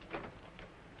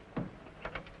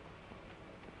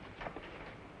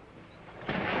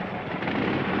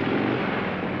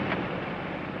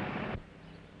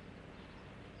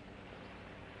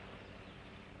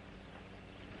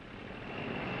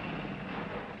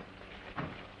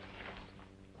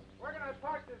 Where can I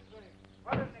park this thing?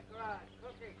 Put it in the garage.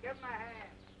 Cookie, give him a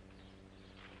hand.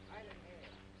 Right in here.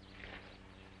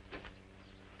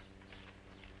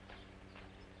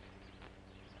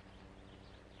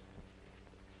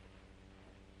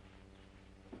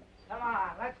 Come on,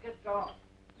 let's get going.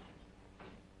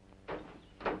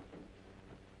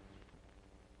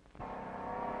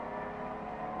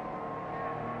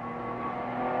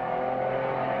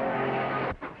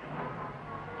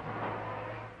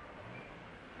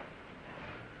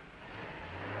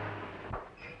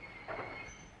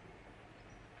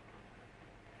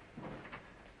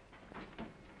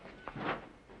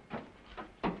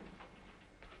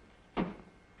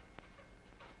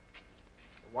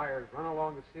 The wires run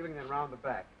along the ceiling and round the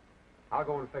back. I'll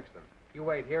go and fix them. You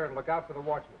wait here and look out for the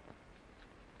watchman.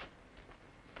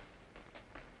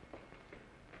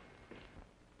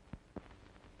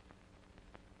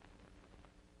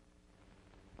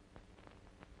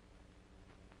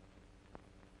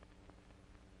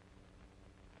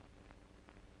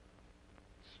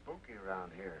 Spooky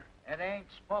around here. It ain't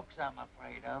spooks I'm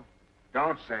afraid of.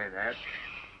 Don't say that.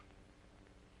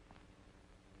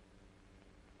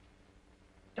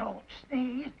 Don't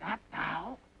sneeze, not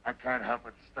now. I can't help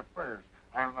it. It's the birds.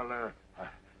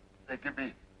 They give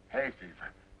me hay fever.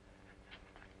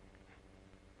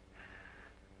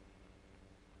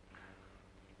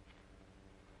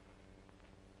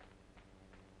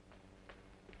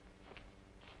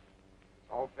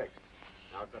 It's all fixed.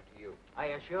 Now it's up to you. Are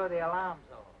you sure the alarm's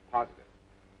off? Positive.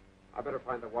 I better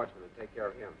find the watchman and take care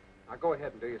of him. Now go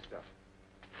ahead and do your stuff.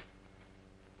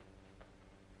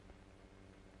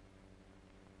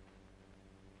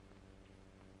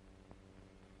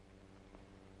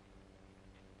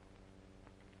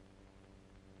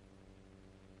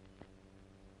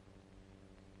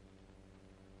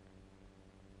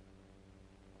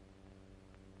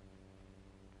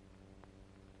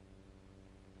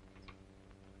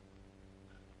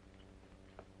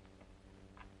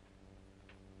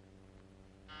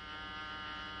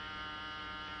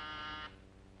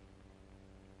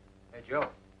 Hey, Joe.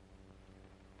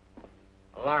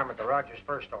 Alarm at the Rogers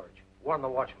Fur Storage. Warn the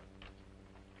watchman.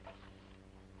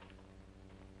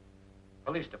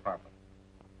 Police Department.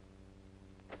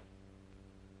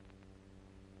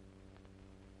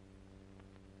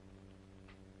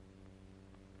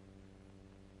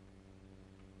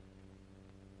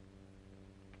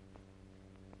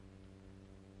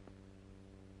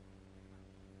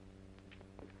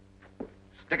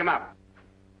 Stick him up.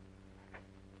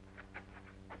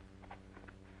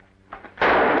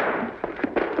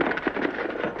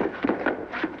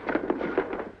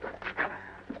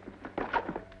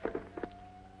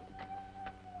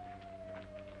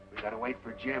 We gotta wait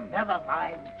for Jim. Never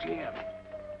mind, Jim.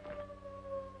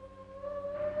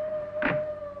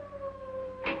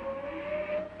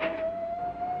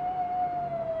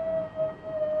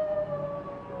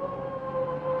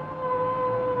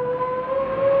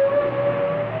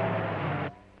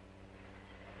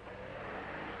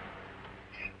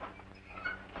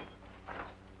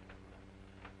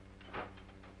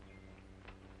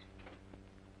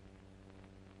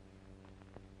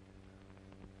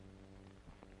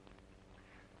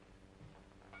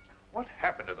 What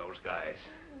happened to those guys?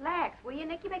 Relax, will you,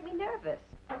 Nick? You make me nervous.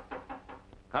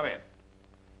 Come in.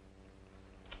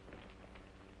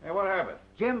 Hey, what happened?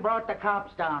 Jim brought the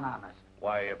cops down on us.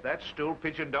 Why, if that stool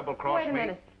pigeon double-crossed Wait a me...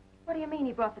 minute. What do you mean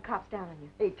he brought the cops down on you?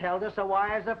 He told us the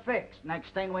wires are fixed.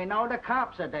 Next thing we know, the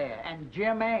cops are there, and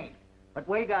Jim ain't. But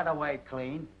we got away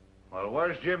clean. Well,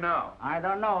 where's Jim now? I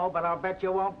don't know, but I'll bet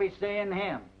you won't be seeing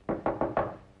him.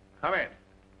 Come in.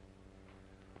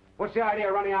 What's the idea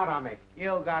of running out on me?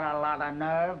 You got a lot of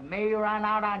nerve. Me run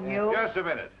out on you? Just a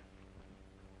minute.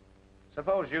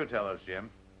 Suppose you tell us,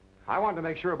 Jim. I wanted to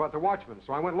make sure about the watchman,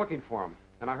 so I went looking for him.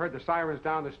 Then I heard the sirens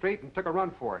down the street and took a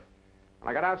run for it.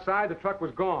 When I got outside, the truck was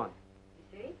gone.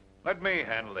 You see? Let me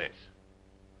handle this.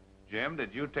 Jim,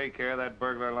 did you take care of that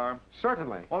burglar alarm?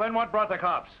 Certainly. Well, then what brought the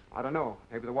cops? I don't know.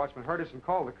 Maybe the watchman heard us and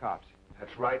called the cops.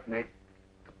 That's right, Nick.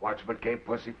 The watchman came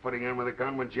pussyfooting in with a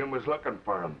gun when Jim was looking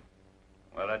for him.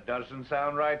 Well, that doesn't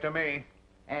sound right to me.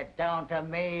 It don't to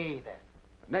me either.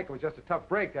 Nick, it was just a tough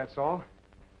break, that's all.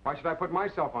 Why should I put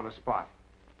myself on the spot?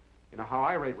 You know how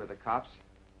I rate with the cops.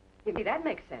 Maybe that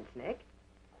makes sense, Nick.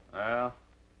 Well,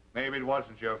 maybe it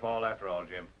wasn't your fault after all,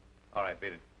 Jim. All right,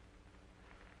 beat it.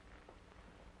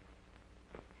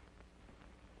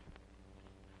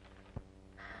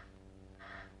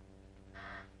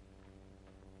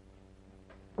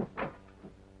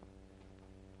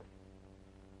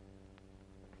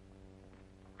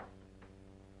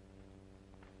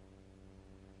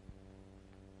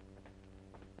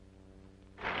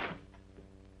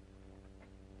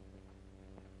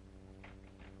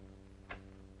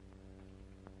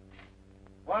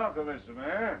 Welcome, Mr.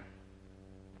 Mayor.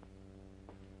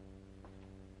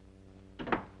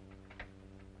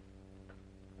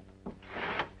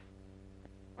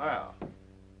 Well,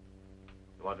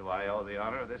 what do I owe the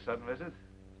honor of this sudden visit?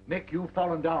 Nick, you've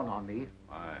fallen down on me.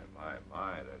 My,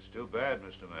 that's too bad,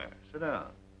 Mr. Mayor. Sit down.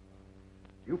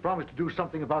 You promised to do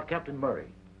something about Captain Murray.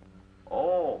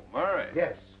 Oh, Murray.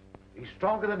 Yes. He's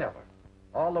stronger than ever.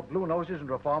 All the blue noses and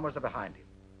reformers are behind him.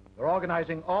 They're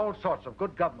organizing all sorts of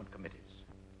good government committees.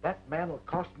 That man will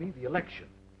cost me the election.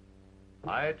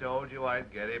 I told you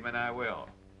I'd get him, and I will.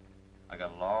 I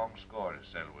got a long score to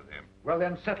settle with him. Well,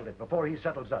 then settle it before he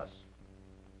settles us.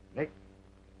 Nick,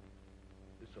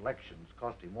 this election's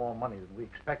costing more money than we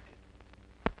expected.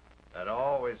 That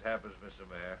always happens, Mr.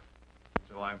 Mayor.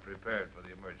 So I'm prepared for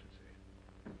the emergency.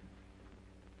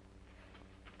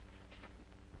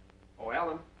 Oh,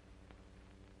 Ellen.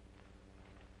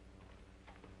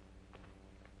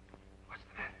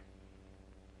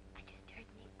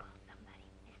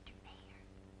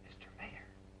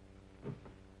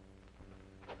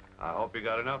 I hope you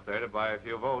got enough there to buy a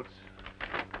few votes.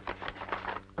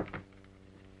 Can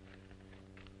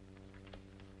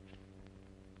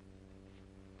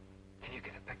you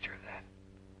get a picture of that?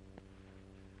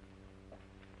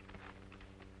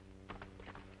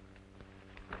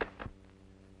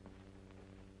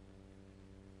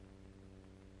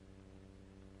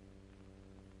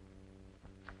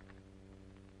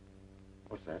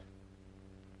 What's that?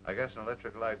 I guess an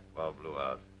electric light bulb blew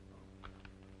out.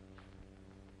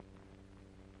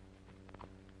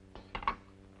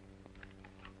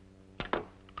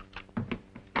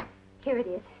 Here it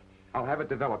is. I'll have it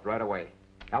developed right away.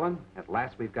 Ellen, at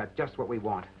last we've got just what we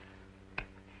want.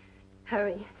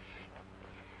 Hurry.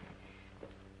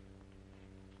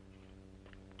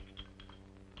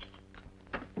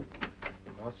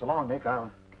 Well, so long, Nick.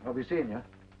 I'll be seeing you.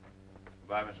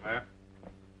 Goodbye, Mr. Mayor.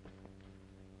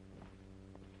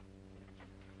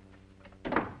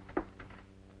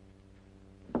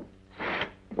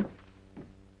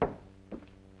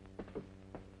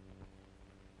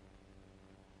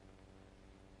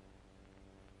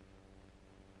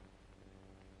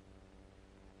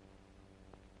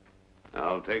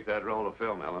 I'll take that roll of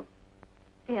film, Ellen.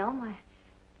 Film?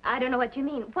 I don't know what you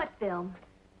mean. What film?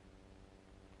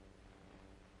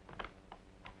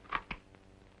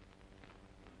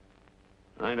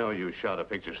 I know you shot a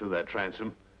picture through that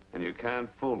transom, and you can't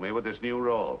fool me with this new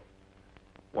roll.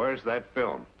 Where's that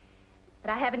film?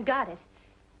 But I haven't got it.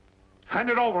 Hand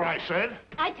it over, I said.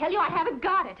 I tell you, I haven't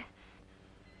got it.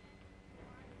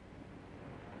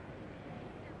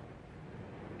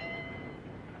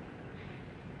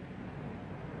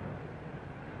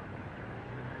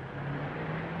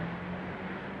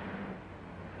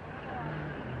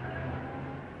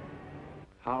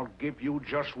 I'll give you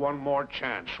just one more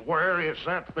chance. Where is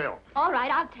that film? All right,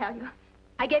 I'll tell you.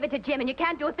 I gave it to Jim, and you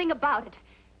can't do a thing about it.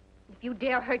 If you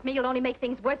dare hurt me, you'll only make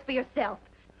things worse for yourself.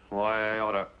 Why, I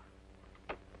ought to...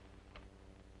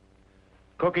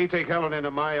 Cookie, take Helen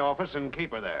into my office and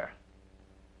keep her there.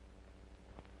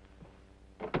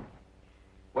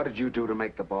 What did you do to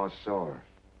make the boss sore?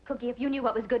 Cookie, if you knew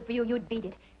what was good for you, you'd beat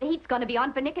it. The heat's going to be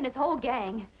on for Nick and his whole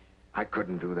gang. I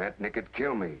couldn't do that. Nick'd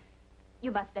kill me. You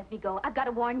must let me go. I've got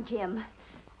to warn Jim.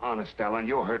 Honest, Ellen,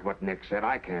 you heard what Nick said.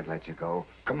 I can't let you go.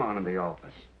 Come on in the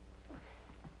office.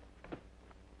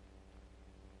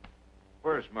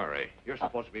 Where's Murray? You're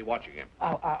supposed to be watching him.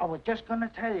 I was just going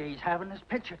to tell you, he's having his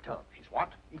picture took. He's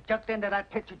what? He tucked into that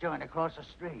picture joint across the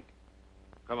street.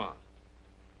 Come on.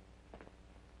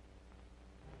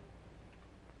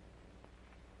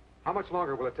 How much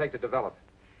longer will it take to develop?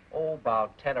 Oh,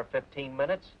 about 10 or 15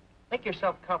 minutes. Make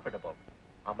yourself comfortable.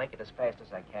 I'll make it as fast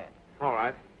as I can. All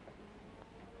right.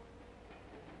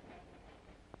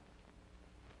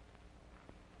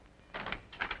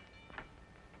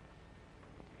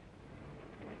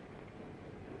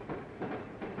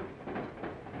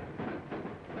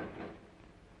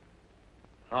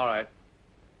 All right.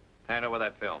 Hand over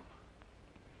that film.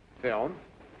 Film?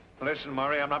 Listen,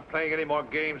 Murray, I'm not playing any more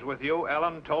games with you.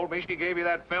 Ellen told me she gave you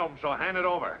that film, so hand it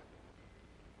over.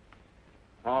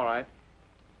 All right.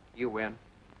 You win.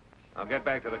 I'll get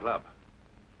back to the club.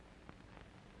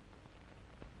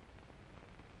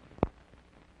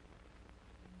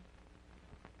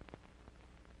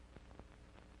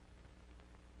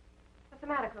 What's the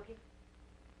matter, Cookie?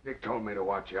 Nick told me to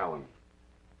watch Ellen.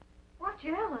 Watch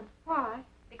Ellen. Why?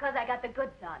 Because I got the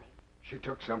goods on him. She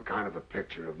took some kind of a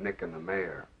picture of Nick and the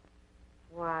mayor.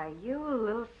 Why, you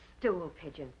little stool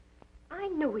pigeon. I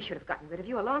knew we should have gotten rid of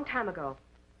you a long time ago.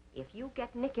 If you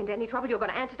get Nick into any trouble, you're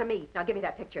going to answer to me. Now, give me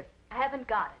that picture. I haven't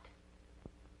got it.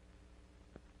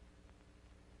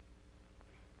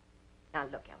 Now,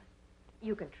 look, Ellen.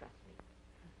 You can trust me.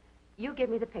 You give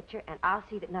me the picture, and I'll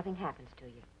see that nothing happens to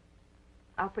you.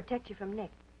 I'll protect you from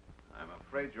Nick. I'm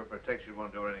afraid your protection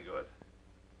won't do any good.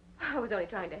 I was only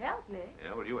trying to help, Nick.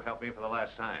 Yeah, well, you helped me for the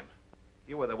last time.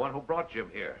 You were the one who brought Jim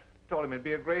here. Told him it'd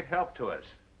be a great help to us.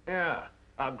 Yeah,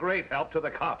 a great help to the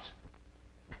cops.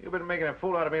 You've been making a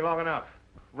fool out of me long enough.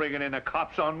 Rigging in the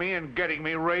cops on me and getting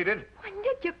me raided. Why,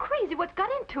 Nick, you're crazy. What's got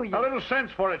into you? A little sense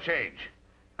for a change.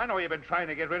 I know you've been trying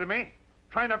to get rid of me.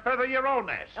 Trying to feather your own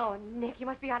nest. Oh, Nick, you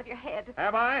must be out of your head.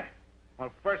 Am I?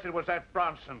 Well, first it was that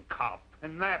Bronson cop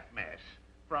and that mess.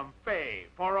 From Fay,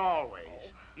 for always. Oh.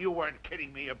 You weren't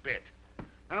kidding me a bit.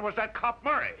 And it was that cop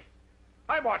Murray.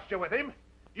 I watched you with him.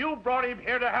 You brought him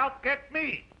here to help get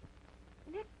me.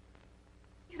 Nick,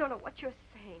 you don't know what you're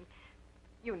saying.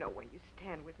 You know where you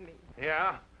stand with me.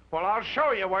 Yeah? Well, I'll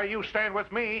show you where you stand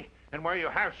with me and where you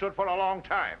have stood for a long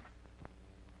time.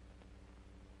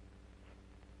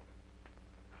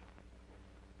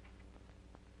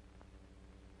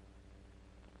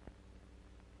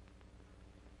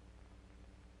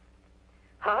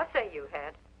 I'll say you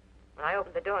had. When I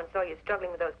opened the door and saw you struggling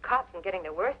with those cops and getting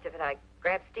the worst of it, I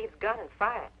grabbed Steve's gun and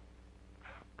fired.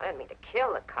 I didn't mean to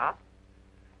kill the cop.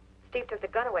 Steve took the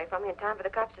gun away from me in time for the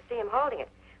cops to see him holding it.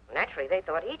 Well, naturally, they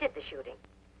thought he did the shooting.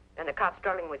 Then the cop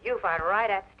struggling with you fired right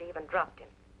at Steve and dropped him.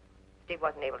 Steve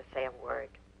wasn't able to say a word.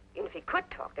 Even if he could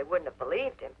talk, they wouldn't have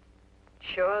believed him.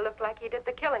 Sure looked like he did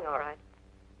the killing, all right.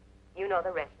 You know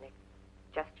the rest, Nick.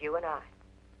 Just you and I.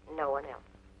 No one else.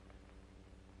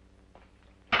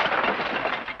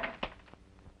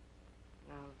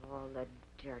 Of all the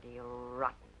dirty,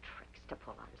 rotten tricks to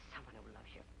pull on someone who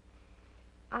loves you.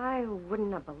 I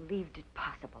wouldn't have believed it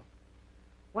possible.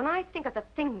 When I think of the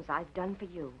things I've done for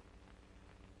you.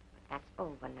 But that's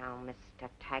over now, Mr.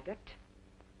 Taggart.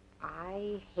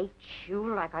 I hate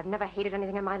you like I've never hated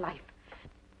anything in my life.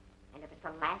 And if it's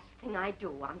the last thing I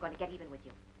do, I'm going to get even with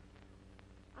you.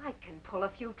 I can pull a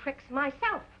few tricks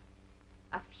myself.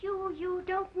 A few you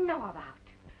don't know about.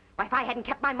 Why, if I hadn't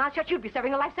kept my mouth shut, you'd be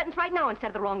serving a life sentence right now instead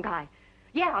of the wrong guy.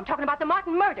 Yeah, I'm talking about the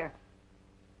Martin murder.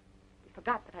 You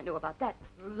forgot that I knew about that.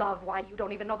 Love, why, you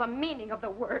don't even know the meaning of the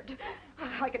word.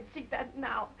 I can see that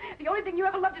now. The only thing you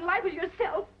ever loved in life was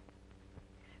yourself.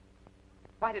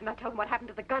 Why didn't I tell them what happened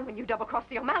to the gun when you double-crossed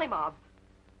the O'Malley mob?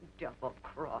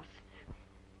 Double-cross.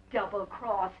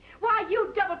 Double-cross. Why,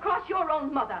 you double-crossed your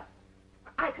own mother.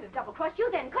 I could have double-crossed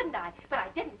you then, couldn't I? But I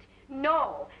didn't.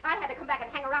 No. I had to come back and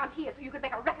hang around here so you could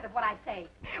make a record of what I say.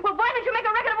 Well, why don't you make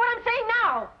a record of what I'm saying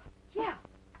now? Yeah.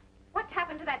 What's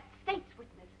happened to that state's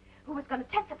witness who was going to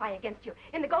testify against you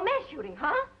in the Gomez shooting,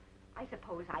 huh? I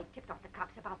suppose I tipped off the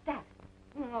cops about that.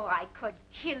 Oh, I could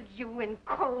kill you in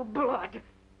cold blood.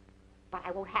 But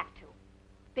I won't have to.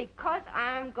 Because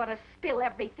I'm going to spill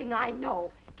everything I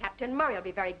know. Captain Murray will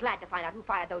be very glad to find out who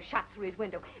fired those shots through his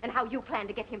window and how you plan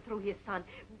to get him through his son.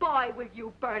 Boy, will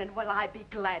you burn, and will I be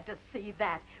glad to see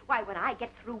that. Why, when I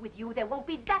get through with you, there won't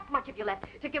be that much of you left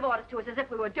to give orders to us as if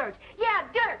we were dirt. Yeah,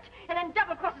 dirt! And then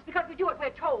double-cross us because we do what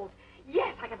we're told.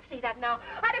 Yes, I can see that now.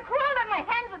 I'd have crawled on my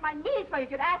hands and my knees for you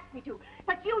if you'd asked me to.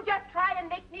 But you just try and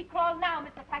make me crawl now,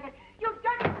 Mr. Taggart. You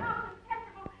dirty, cold,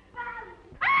 detestable...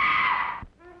 Ah!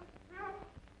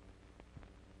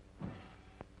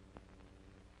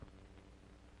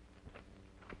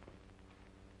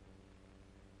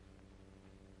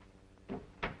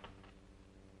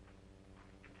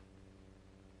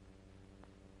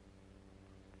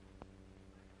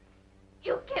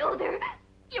 You killed her.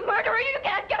 You murderer. You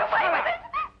can't get away with it.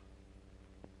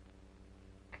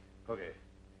 Okay.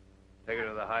 Take her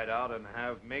to the hideout. out and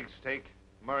have Miggs take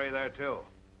Murray there, too.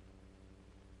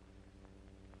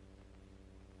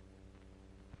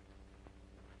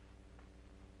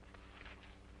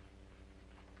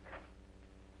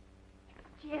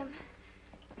 Jim.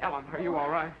 Ellen, are you all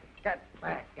right? Get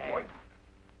back, Gabe.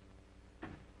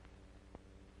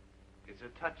 It's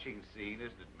a touching scene, isn't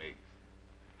it, Miggs?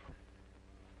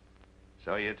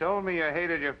 So you told me you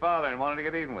hated your father and wanted to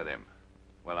get even with him.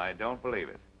 Well, I don't believe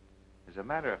it. As a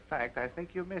matter of fact, I think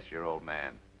you miss your old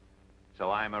man. So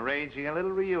I'm arranging a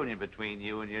little reunion between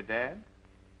you and your dad.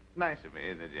 Nice of me,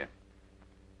 isn't it, Jim?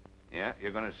 Yeah,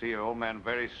 you're going to see your old man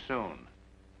very soon.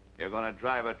 You're going to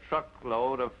drive a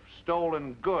truckload of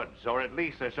stolen goods, or at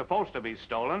least they're supposed to be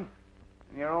stolen.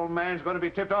 And your old man's going to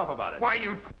be tipped off about it. Why,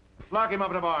 you... Lock him up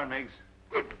in the barn, Miggs.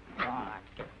 Come on,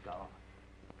 get going.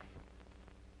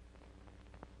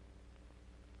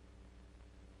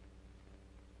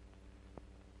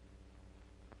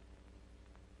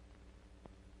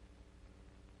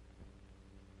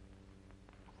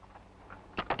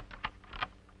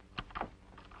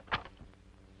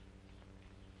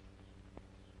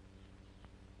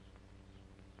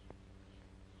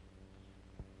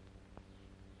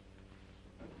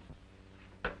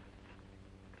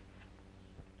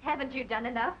 Haven't you done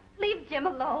enough? Leave Jim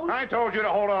alone. I told you to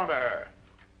hold on to her.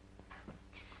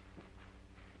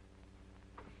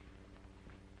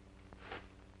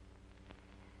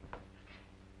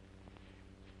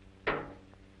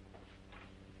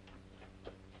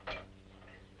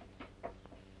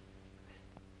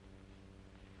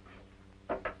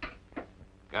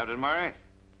 Captain Murray?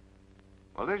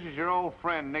 Well, this is your old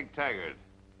friend, Nick Taggart.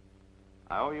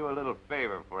 I owe you a little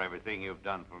favor for everything you've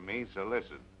done for me, so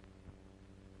listen.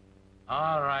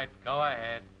 All right, go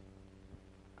ahead.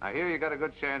 I hear you got a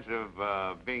good chance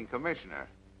of being commissioner.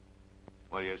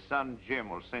 Well, your son Jim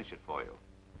will cinch it for you.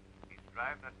 He's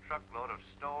driving a truckload of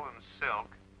stolen silk,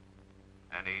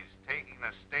 and he's taking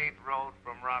the state road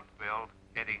from Rockville,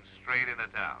 heading straight into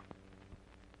town.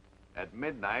 At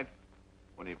midnight,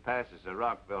 when he passes the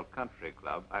Rockville Country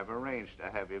Club, I've arranged to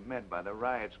have him met by the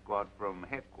riot squad from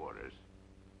headquarters.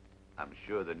 I'm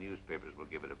sure the newspapers will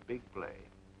give it a big play.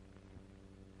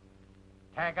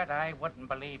 Taggart, I wouldn't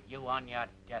believe you on your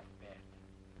deathbed.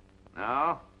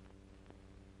 No?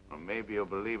 Well, maybe you'll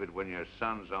believe it when your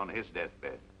son's on his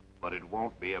deathbed, but it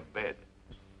won't be a bed.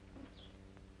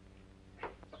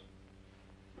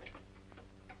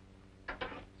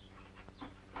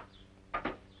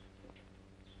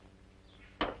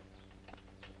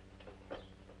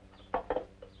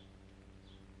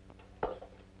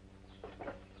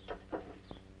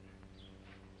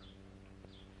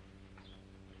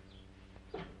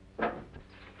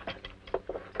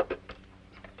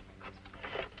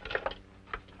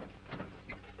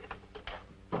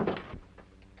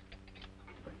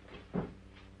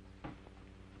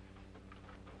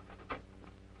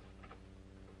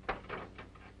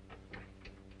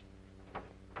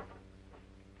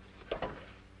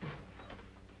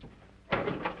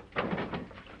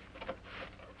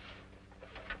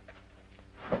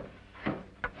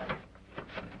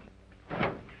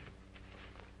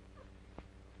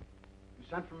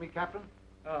 Sent for me, Captain?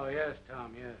 Oh, yes,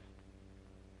 Tom, yes.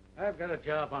 I've got a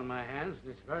job on my hands,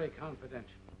 and it's very confidential.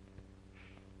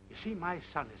 You see, my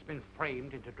son has been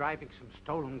framed into driving some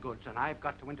stolen goods, and I've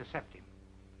got to intercept him.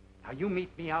 Now, you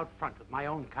meet me out front with my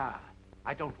own car.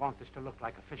 I don't want this to look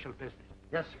like official business.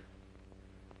 Yes, sir.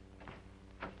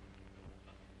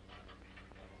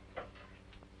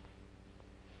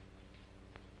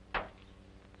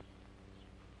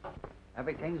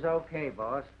 Everything's okay,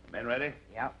 boss. Men ready?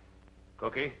 Yep.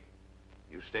 Cookie,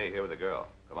 you stay here with the girl.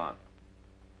 Come on.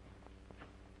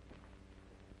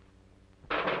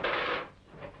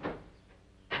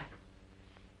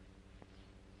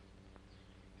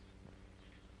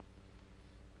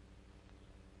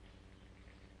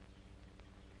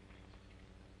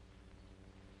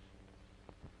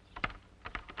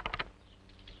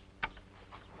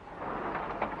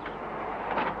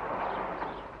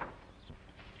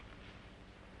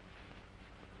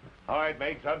 All right,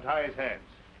 Miggs, untie his hands.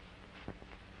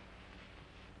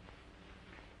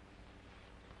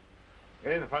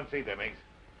 Get in the front seat there, Miggs.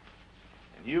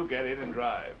 And you get in and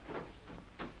drive.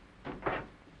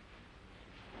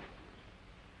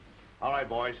 All right,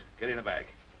 boys, get in the back.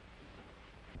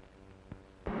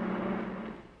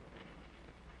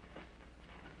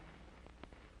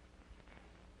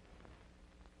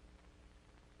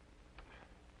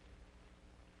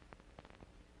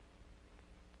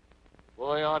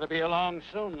 Boy ought to be along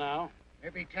soon now.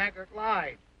 Maybe Taggart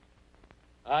lied.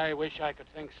 I wish I could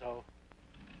think so.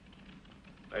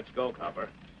 Let's go, Copper,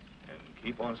 and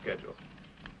keep on schedule.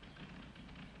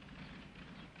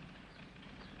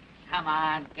 Come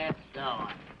on, get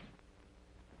going.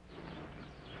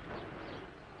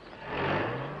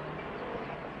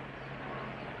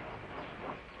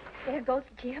 There goes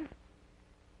Jim.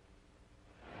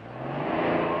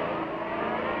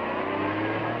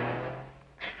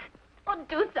 Oh,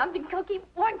 do something, Cookie.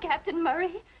 Warn Captain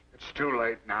Murray. It's too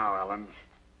late now, Ellen.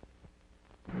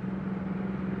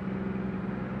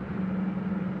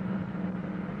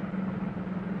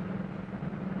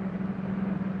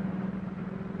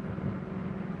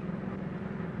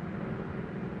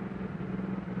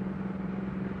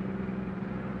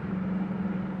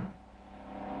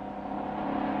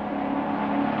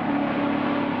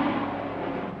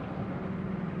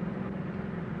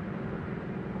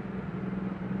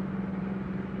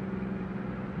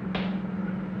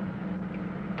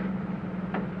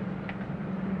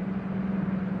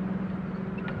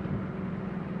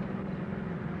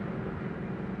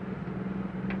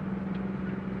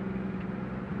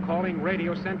 Calling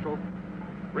Radio Central.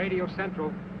 Radio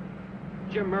Central.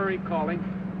 Jim Murray calling.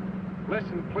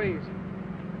 Listen, please.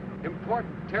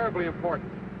 Important, terribly important.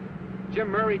 Jim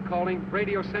Murray calling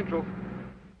Radio Central.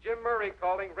 Jim Murray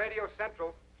calling Radio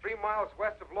Central, 3 miles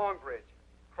west of Longbridge,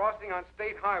 crossing on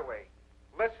State Highway.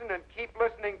 Listen and keep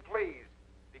listening, please,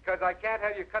 because I can't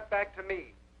have you cut back to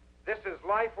me. This is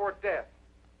life or death.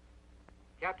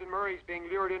 Captain Murray's being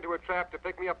lured into a trap to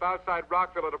pick me up outside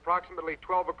Rockville at approximately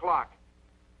 12 o'clock.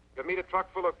 You'll meet a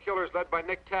truck full of killers led by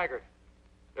Nick Taggart.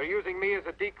 They're using me as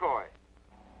a decoy.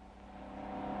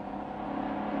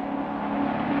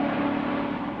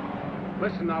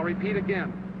 Listen, I'll repeat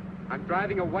again. I'm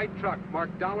driving a white truck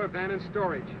marked Dollar Van and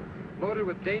Storage, loaded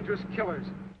with dangerous killers.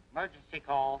 Emergency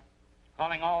call.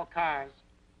 Calling all cars.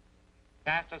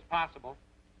 Fast as possible.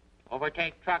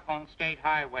 Overtake truck on State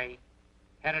Highway.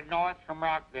 Headed north from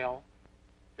Rockville.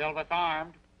 Filled with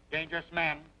armed, dangerous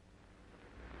men.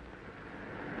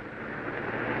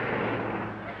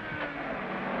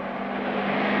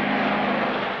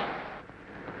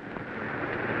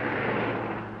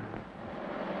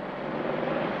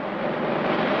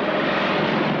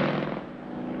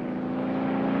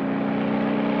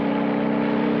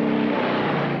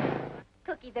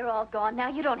 They're all gone now.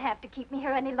 You don't have to keep me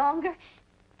here any longer.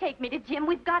 Take me to Jim.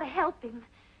 We've got to help him.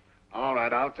 All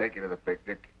right, I'll take you to the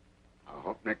picnic. I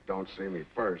hope Nick don't see me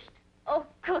first. Oh,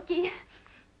 Cookie.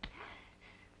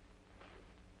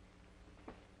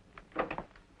 All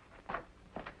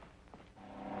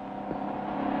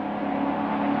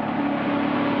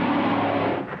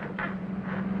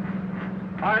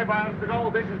right, miles to go.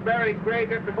 This is Barry Gray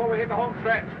just before we hit the home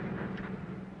stretch.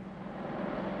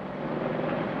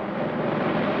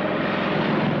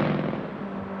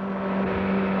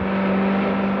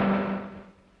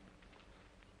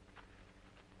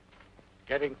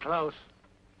 Getting close.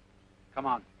 Come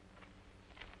on.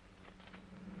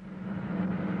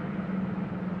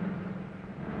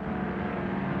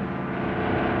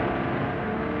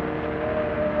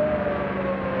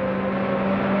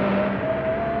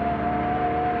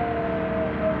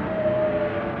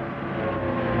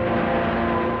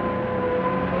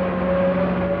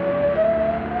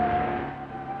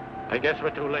 I guess we're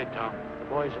too late, Tom. The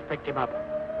boys have picked him up.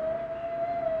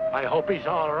 I hope he's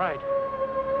all right.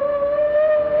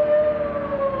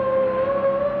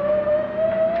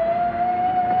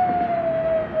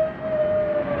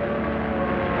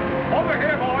 Over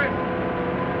here, boys.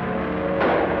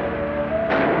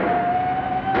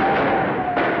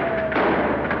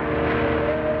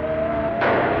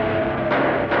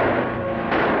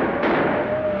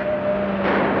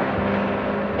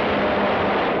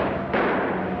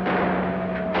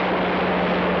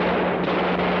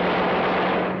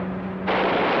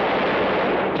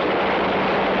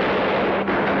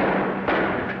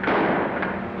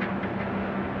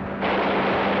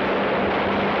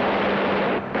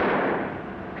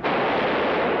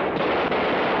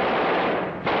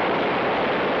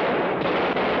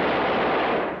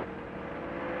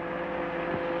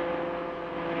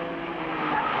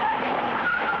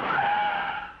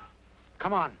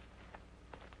 Come on.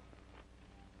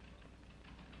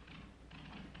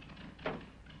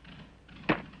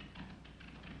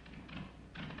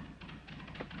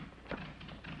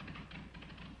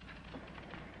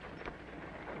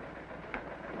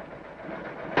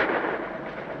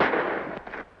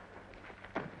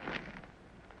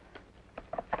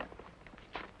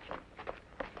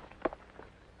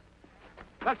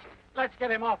 Let's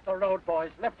get him off the road, boys.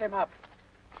 Lift him up.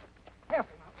 Help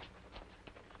him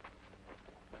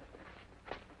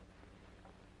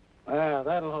up.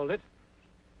 That'll hold it.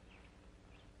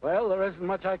 Well, there isn't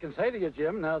much I can say to you,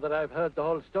 Jim, now that I've heard the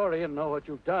whole story and know what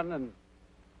you've done and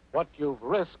what you've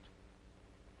risked.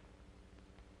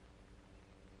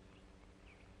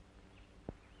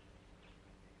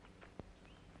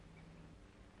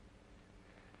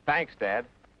 Thanks, Dad.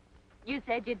 You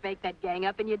said you'd break that gang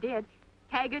up, and you did.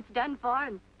 Taggart's done for,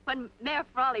 and when Mayor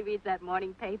Frawley reads that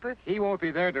morning paper... He won't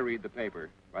be there to read the paper.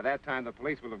 By that time, the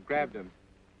police will have grabbed him.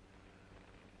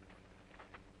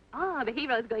 Oh, the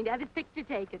hero's going to have his picture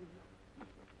taken.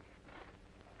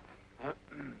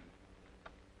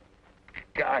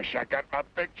 Gosh, I got my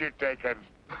picture taken.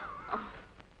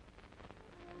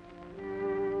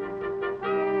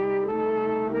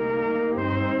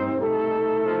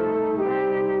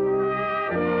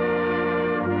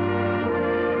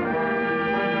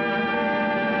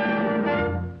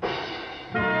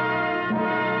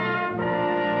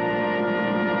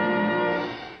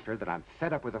 That I'm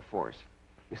fed up with the force.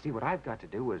 You see, what I've got to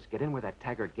do is get in with that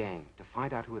Taggart gang to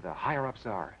find out who the higher-ups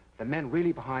are, the men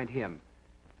really behind him.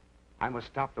 I must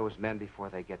stop those men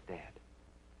before they get dead.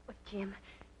 But, Jim,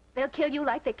 they'll kill you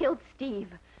like they killed Steve.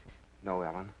 No,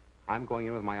 Ellen. I'm going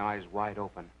in with my eyes wide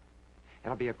open.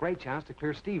 It'll be a great chance to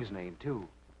clear Steve's name, too.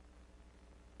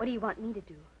 What do you want me to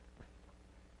do?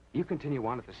 You continue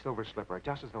on at the Silver Slipper,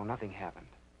 just as though nothing happened.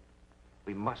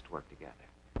 We must work together.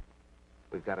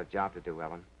 We've got a job to do,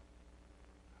 Ellen.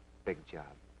 Big job.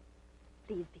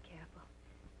 Please be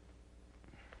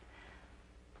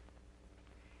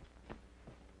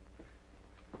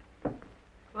careful.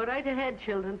 Go right ahead,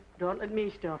 children. Don't let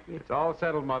me stop you. It's all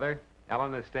settled, Mother.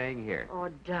 Ellen is staying here. Oh,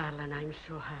 darling, I'm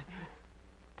so happy.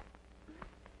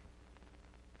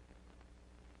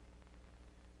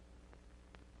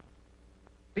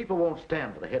 People won't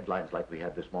stand for the headlines like we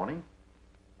had this morning.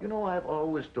 You know, I've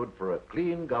always stood for a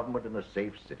clean government and a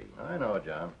safe city. I know,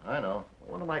 John. I know.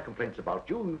 One of my complaints about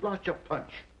you, you've lost your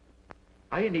punch.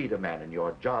 I need a man in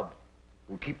your job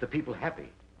who'll keep the people happy.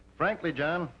 Frankly,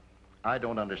 John, I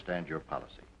don't understand your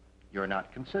policy. You're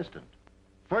not consistent.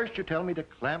 First, you tell me to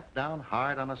clamp down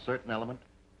hard on a certain element.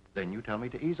 Then you tell me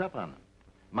to ease up on them.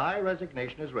 My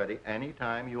resignation is ready any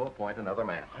time you appoint another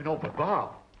man. I know, but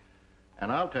Bob...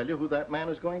 And I'll tell you who that man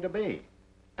is going to be.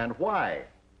 And why.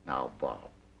 Now, Bob,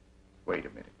 wait a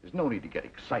minute. There's no need to get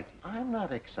excited. I'm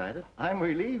not excited. I'm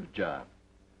relieved, John.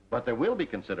 But there will be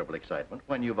considerable excitement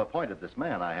when you've appointed this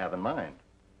man I have in mind.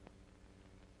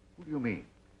 Who do you mean?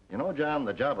 You know, John,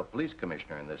 the job of police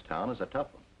commissioner in this town is a tough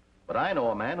one. But I know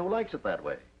a man who likes it that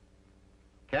way.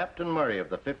 Captain Murray of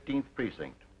the 15th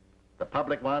Precinct. The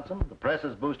public wants him, the press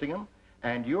is boosting him,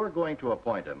 and you're going to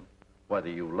appoint him whether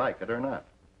you like it or not.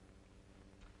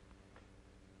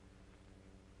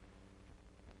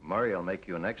 Murray will make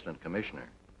you an excellent commissioner.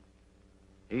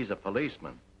 He's a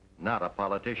policeman, not a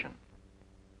politician.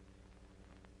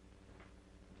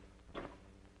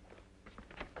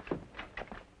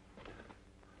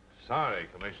 Sorry,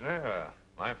 Commissioner.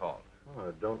 My fault.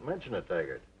 Oh, don't mention it,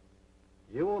 Taggart.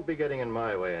 You won't be getting in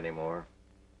my way anymore.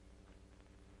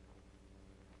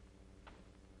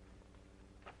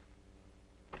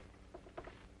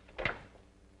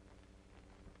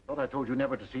 Thought I told you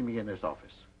never to see me in this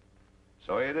office.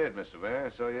 So you did, Mr.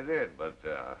 Mayor, so you did. But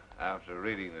after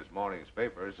reading this morning's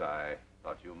papers, I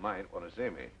thought you might want to see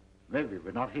me. Maybe,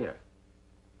 but not here.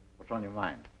 What's on your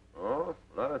mind? Oh,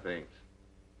 a lot of things.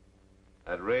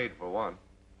 That raid, for one.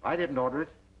 I didn't order it.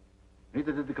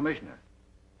 Neither did the commissioner.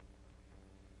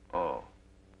 Oh.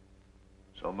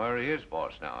 So Murray is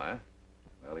boss now, eh?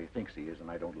 Well, he thinks he is, and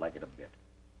I don't like it a bit.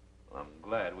 Well, I'm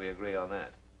glad we agree on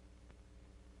that.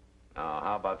 Now,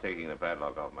 how about taking the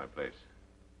padlock off my place?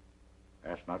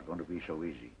 That's not going to be so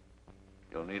easy.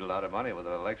 You'll need a lot of money with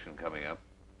an election coming up.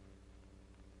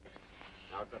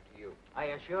 Now it's up to you. Are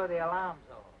you sure the alarm's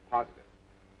off? Positive.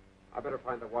 I better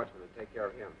find the watchman and take care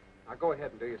of him. Now go ahead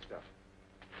and do your stuff.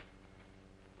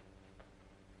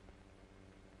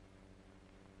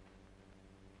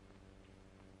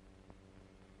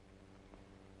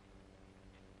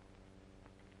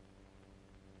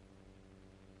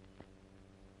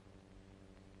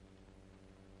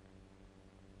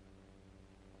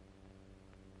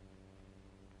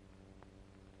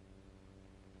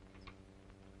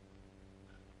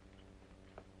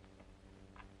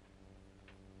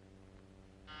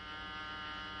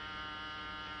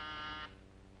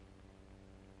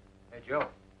 Hey, Joe.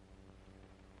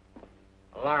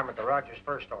 Alarm at the Rogers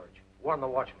First Storage. Warn the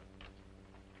watchman.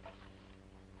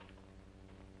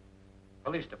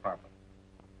 Police Department.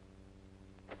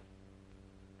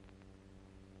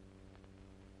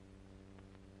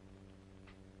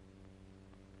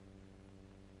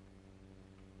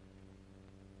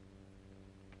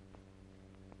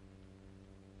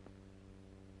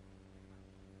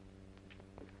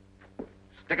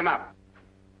 Stick him up.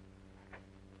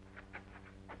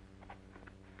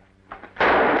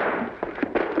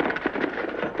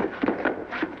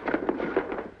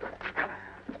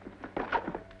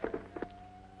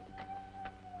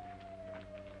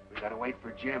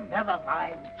 for Jim. Never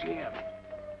mind, Jim.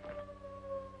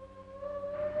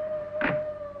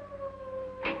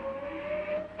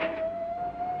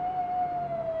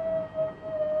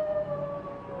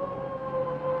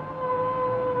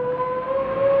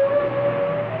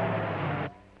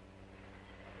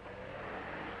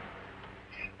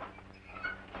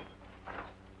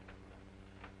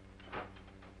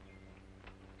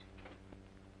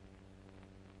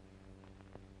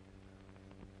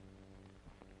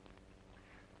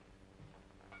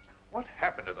 What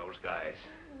happened to those guys?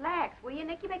 Relax, will you,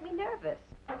 Nick? You make me nervous.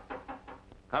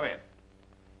 Come in.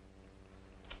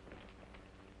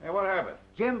 Hey, what happened?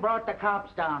 Jim brought the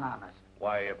cops down on us.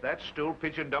 Why, if that stool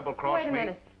pigeon double-crossed Wait me... a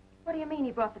minute. What do you mean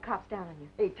he brought the cops down on you?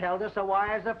 He told us the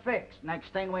wires are fixed.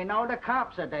 Next thing we know, the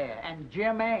cops are there, and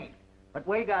Jim ain't. But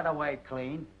we got away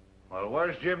clean. Well,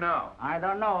 where's Jim now? I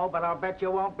don't know, but I'll bet you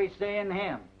won't be seeing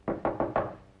him.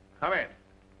 Come in.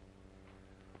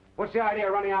 What's the idea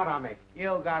of running out on me?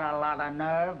 You got a lot of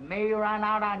nerve. Me run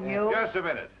out on you? Just a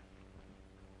minute.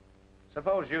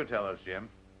 Suppose you tell us, Jim.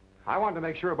 I wanted to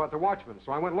make sure about the watchman,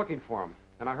 so I went looking for him.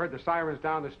 Then I heard the sirens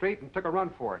down the street and took a run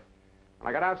for it. When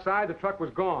I got outside, the truck was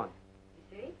gone.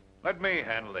 You see? Let me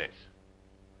handle this.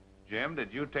 Jim,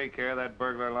 did you take care of that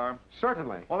burglar alarm?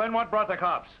 Certainly. Well, then what brought the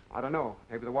cops? I don't know.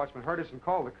 Maybe the watchman heard us and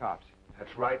called the cops.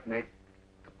 That's right, Nick.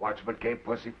 The watchman came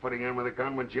pussyfooting in with a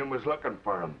gun when Jim was looking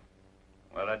for him.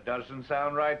 Well, that doesn't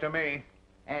sound right to me.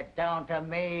 It don't to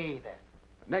me either.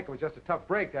 Nick, it was just a tough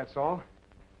break, that's all.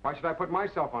 Why should I put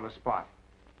myself on the spot?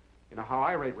 You know how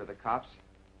irate were the cops.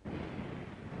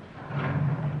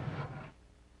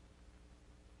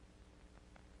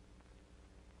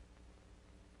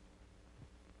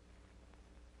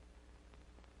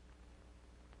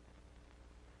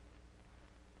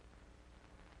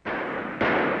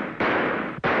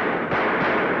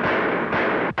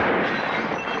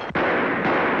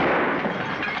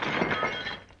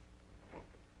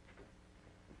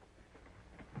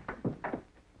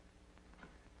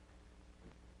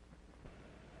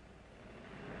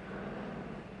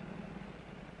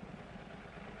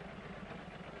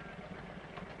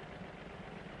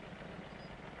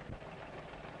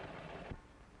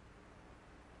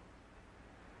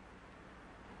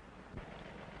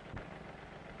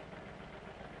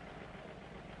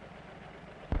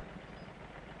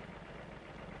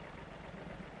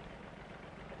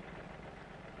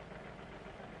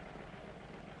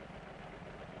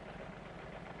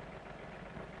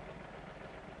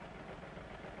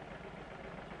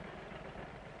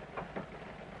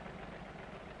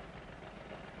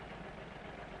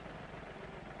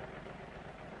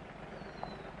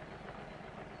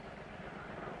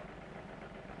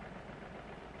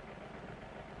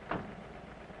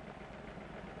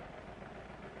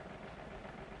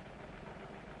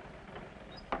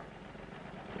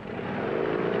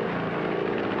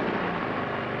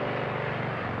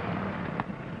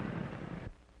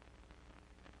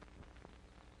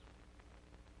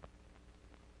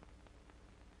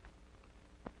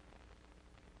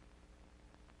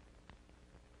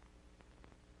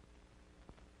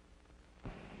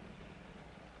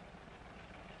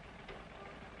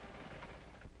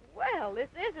 Well, this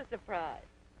is a surprise.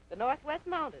 The Northwest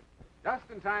Mounted. Just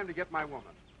in time to get my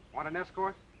woman. Want an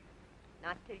escort?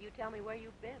 Not till you tell me where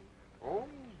you've been. Oh,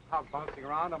 how bouncing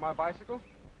around on my bicycle?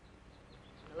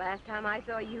 The last time I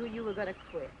saw you, you were going to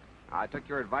quit. I took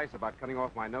your advice about cutting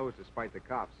off my nose despite the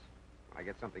cops. When I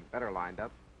get something better lined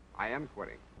up, I am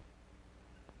quitting.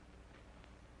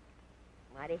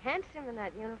 Mighty handsome in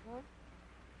that uniform.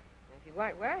 If you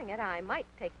weren't wearing it, I might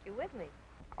take you with me.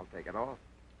 I'll take it off.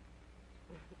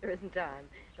 There isn't time.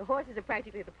 The horses are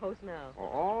practically at the post now.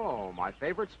 Oh, my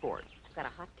favorite sport. I've got a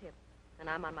hot tip, and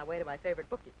I'm on my way to my favorite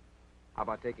bookie. How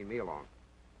about taking me along?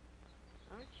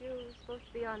 Aren't you supposed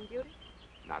to be on duty?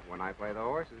 Not when I play the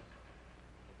horses.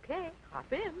 Okay,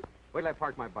 hop in. Wait till I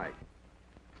park my bike.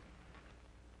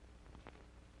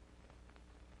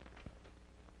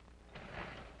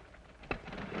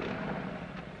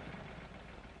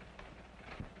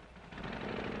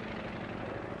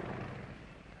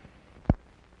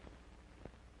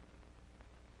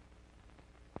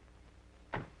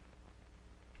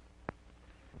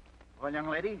 Well, young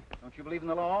lady, don't you believe in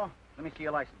the law? Let me see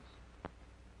your license.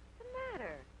 What's the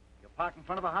matter? You're parked in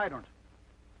front of a hydrant.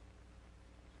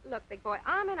 Look, big boy,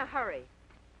 I'm in a hurry.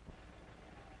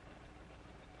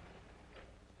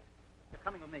 You're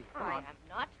coming with me. Come I on. am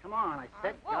not. Come on, I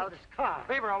said. I Get out won't. of this car.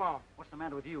 Leave her alone. What's the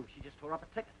matter with you? She just tore up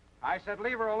a ticket. I said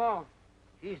leave her alone.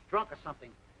 He's drunk or something.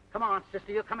 Come on,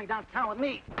 sister, you're coming downtown with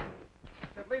me. I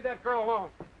said leave that girl alone.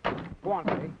 Go on,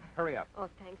 Fay. Hurry up. Oh,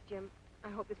 thanks, Jim. I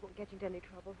hope this won't get you into any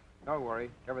trouble. Don't worry.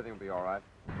 Everything will be all right.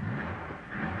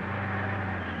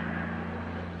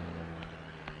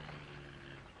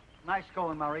 Nice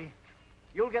going, Murray.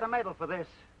 You'll get a medal for this.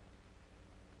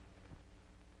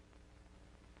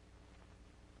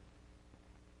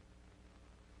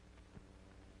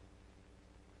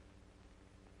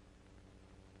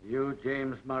 You,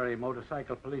 James Murray,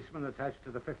 motorcycle policeman attached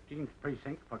to the 15th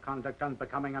Precinct for conduct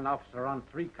unbecoming an officer on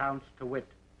 3 counts, to wit: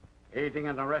 aiding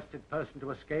an arrested person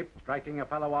to escape, striking a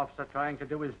fellow officer trying to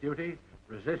do his duty,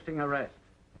 resisting arrest.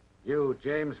 You,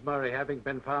 James Murray, having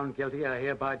been found guilty, are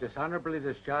hereby dishonorably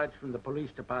discharged from the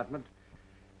police department.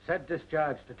 Said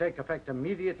discharge to take effect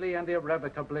immediately and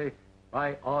irrevocably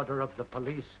by order of the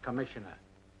police commissioner.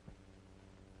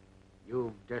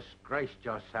 You've disgraced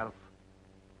yourself.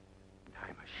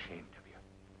 I'm ashamed of you.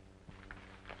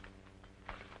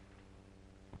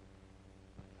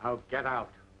 Now get out.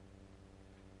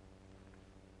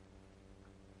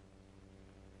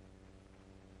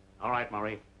 All right,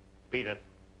 Murray. Beat it.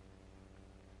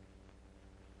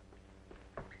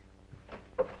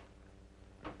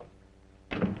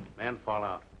 Men fall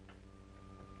out.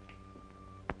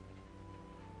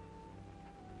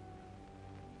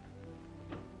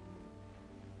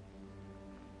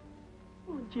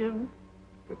 Oh, Jim.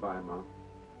 Goodbye, Mom.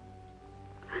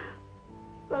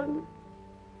 Son.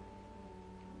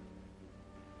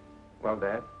 Well,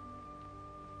 Dad?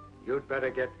 You'd better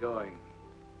get going.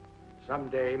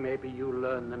 Someday, maybe you'll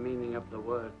learn the meaning of the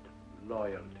word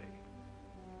loyalty.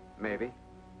 Maybe.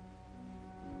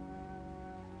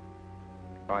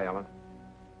 Bye, Ellen.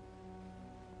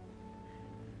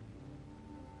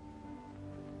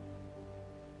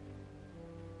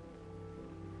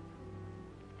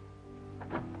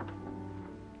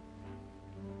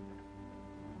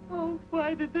 Oh,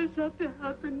 why did this have to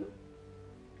happen?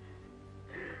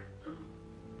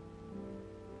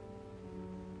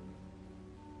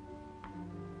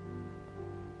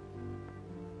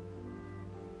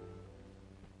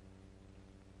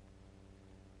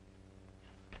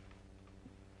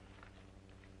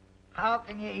 How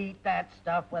can you eat that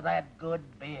stuff with that good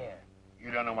beer? You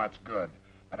don't know what's good,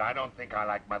 but I don't think I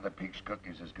like Mother Peake's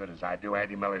cookies as good as I do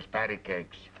Auntie Miller's patty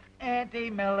cakes. Auntie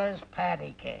Miller's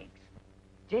patty cakes.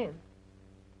 Jim,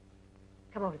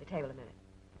 come over to the table a minute.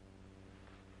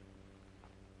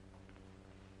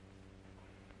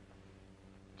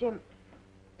 Jim,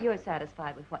 you're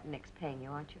satisfied with what Nick's paying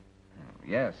you, aren't you?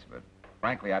 Yes, but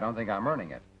frankly, I don't think I'm earning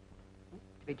it.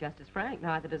 To be just as frank,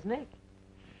 neither does Nick.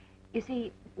 You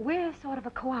see, we're sort of a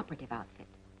cooperative outfit.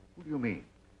 What do you mean?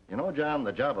 You know, John,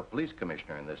 the job of police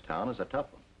commissioner in this town is a tough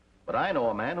one. But I know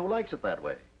a man who likes it that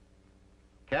way.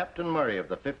 Captain Murray of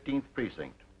the 15th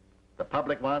Precinct. The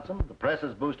public wants him, the press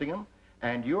is boosting him,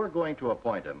 and you're going to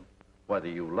appoint him, whether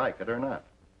you like it or not.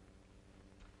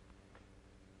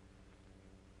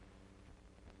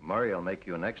 Murray will make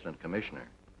you an excellent commissioner.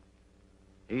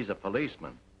 He's a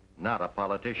policeman, not a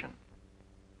politician.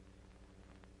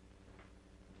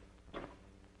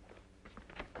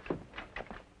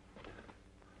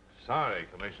 Sorry,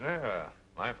 Commissioner.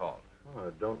 My fault.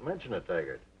 Oh, don't mention it,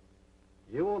 Taggart.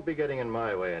 You won't be getting in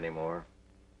my way anymore.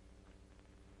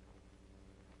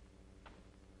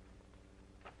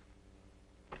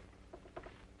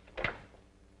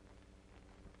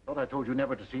 Thought I told you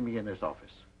never to see me in this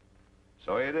office.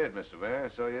 So you did, Mr.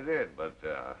 Mayor, so you did. But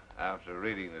after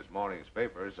reading this morning's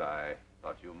papers, I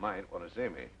thought you might want to see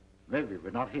me. Maybe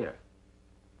we're not here.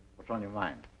 What's on your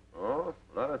mind? Oh,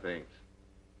 a lot of things.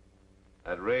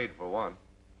 That raid, for one.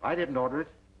 I didn't order it.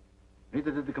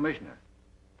 Neither did the commissioner.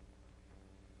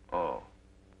 Oh.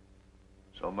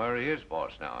 So Murray is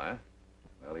boss now, eh?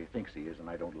 Well, he thinks he is, and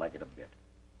I don't like it a bit.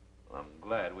 Well, I'm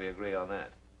glad we agree on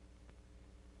that.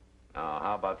 Now,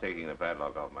 how about taking the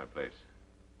padlock off my place?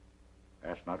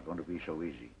 That's not going to be so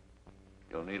easy.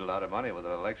 You'll need a lot of money with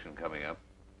an election coming up.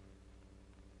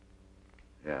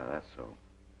 Yeah, that's so.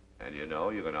 And you know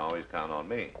you can always count on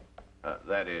me.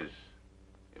 That is,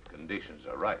 if conditions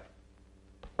are right.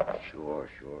 Sure.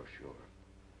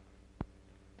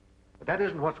 But that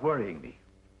isn't what's worrying me.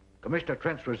 Commissioner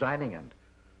Trent's resigning, and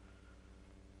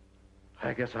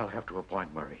I guess I'll have to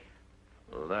appoint Murray.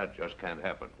 Well, that just can't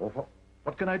happen. Well,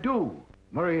 what can I do?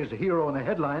 Murray is a hero in the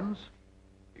headlines.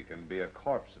 He can be a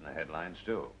corpse in the headlines,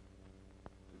 too.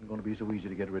 It isn't going to be so easy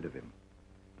to get rid of him.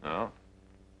 No?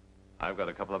 I've got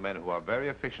a couple of men who are very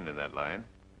efficient in that line.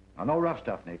 Now, no rough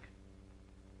stuff, Nick.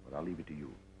 But I'll leave it to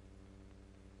you.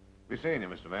 Be seeing you,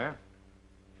 Mr. Mayor.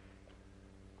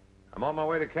 I'm on my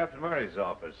way to Captain Murray's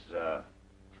office. Shall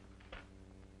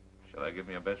I give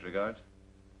me your best regards?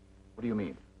 What do you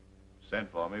mean?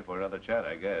 Sent for me for another chat,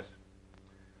 I guess.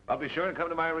 I'll be sure and come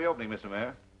to my reopening, Mr.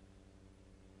 Mayor.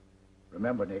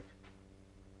 Remember, Nick,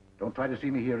 don't try to see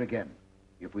me here again.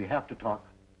 If we have to talk,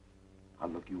 I'll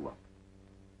look you up.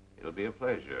 It'll be a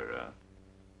pleasure,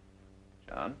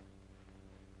 John.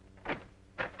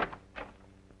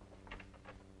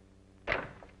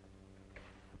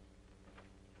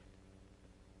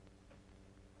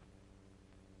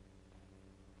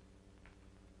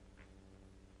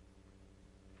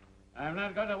 I'm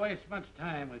not going to waste much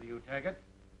time with you, Taggart.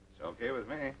 It's okay with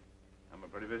me. I'm a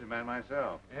pretty busy man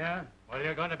myself. Yeah? Well,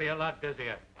 you're going to be a lot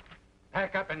busier.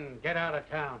 Pack up and get out of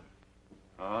town.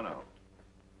 Oh, no.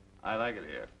 I like it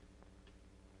here.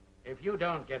 If you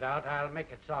don't get out, I'll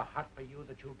make it so hot for you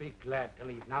that you'll be glad to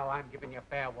leave. Now I'm giving you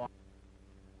fair warning.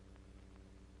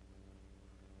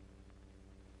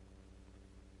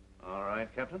 All right,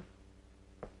 Captain.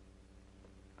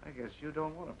 I guess you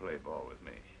don't want to play ball with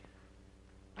me.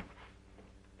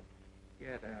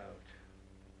 Get out.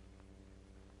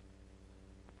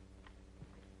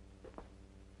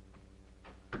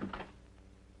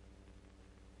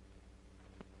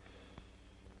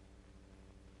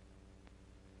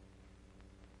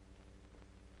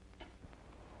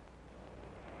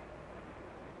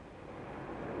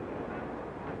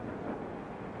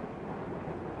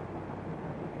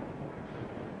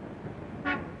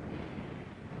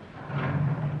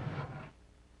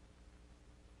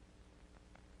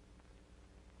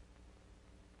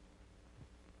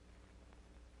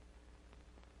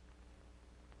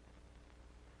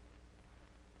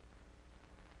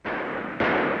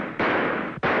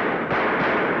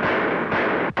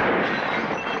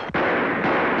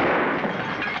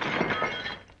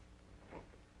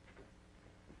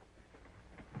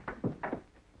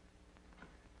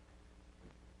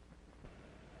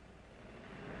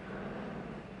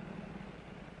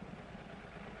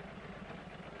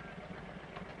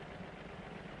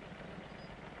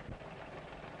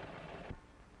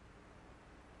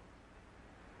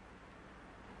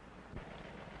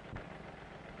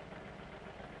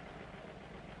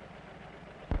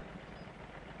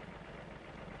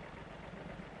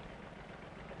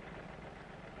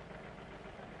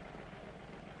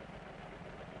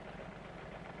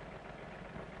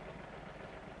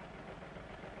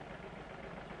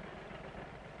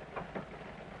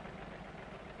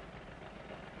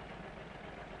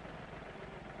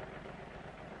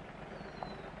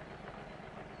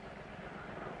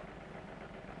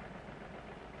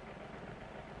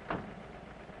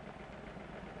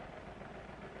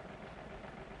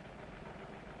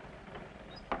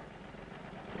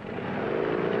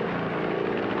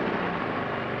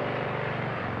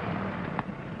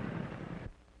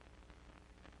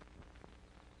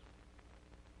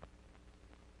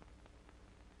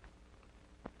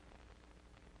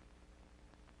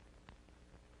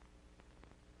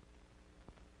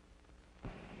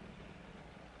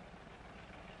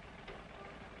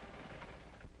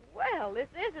 Well, this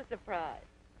is a surprise.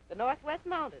 The Northwest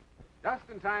Mounted. Just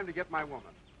in time to get my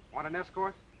woman. Want an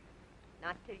escort?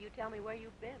 Not till you tell me where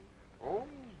you've been. Oh,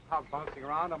 how bouncing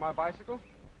around on my bicycle?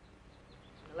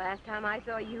 The last time I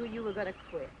saw you, you were going to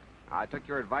quit. I took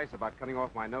your advice about cutting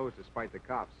off my nose despite the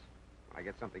cops. When I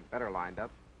get something better lined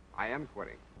up, I am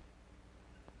quitting.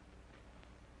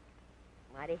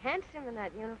 Mighty handsome in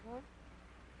that uniform.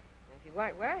 If you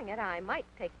weren't wearing it, I might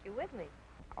take you with me.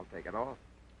 I'll take it off.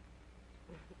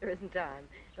 There isn't time.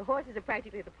 The horses are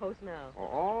practically at the post now.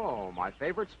 Oh, my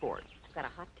favorite sport. I've got a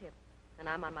hot tip, and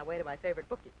I'm on my way to my favorite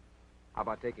bookie. How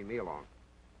about taking me along?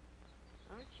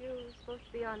 Aren't you supposed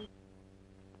to be on...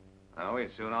 Oh, we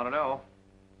soon ought to know.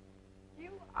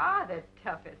 You are the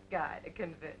toughest guy to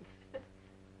convince.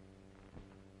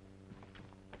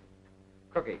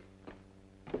 Cookie.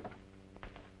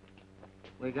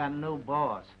 We got a new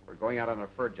boss. We're going out on a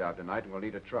fur job tonight, and we'll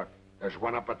need a truck. There's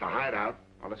one up at the hideout.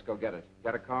 Well, let's go get it.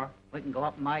 Got a car? We can go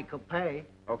up in my coupe.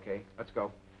 Okay, let's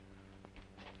go.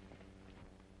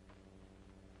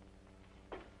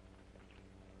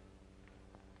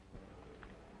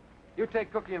 You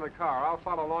take Cookie in the car. I'll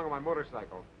follow along on my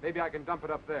motorcycle. Maybe I can dump it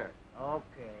up there.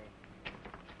 Okay.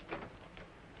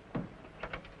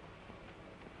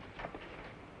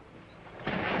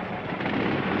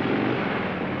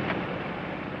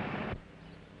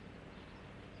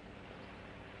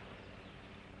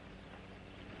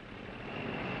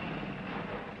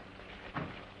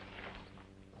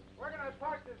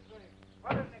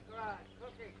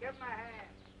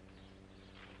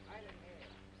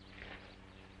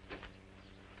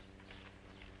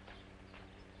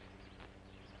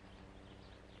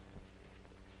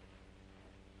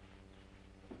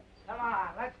 Come on,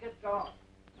 let's get going.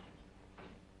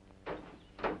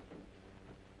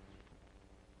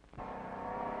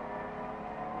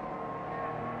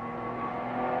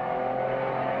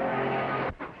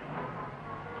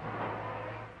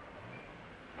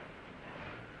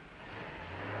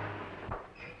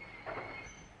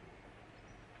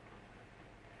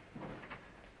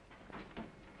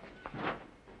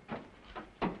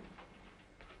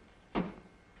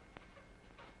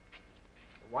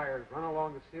 wires run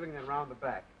along the ceiling and round the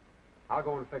back. I'll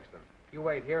go and fix them. You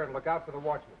wait here and look out for the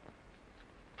watchman.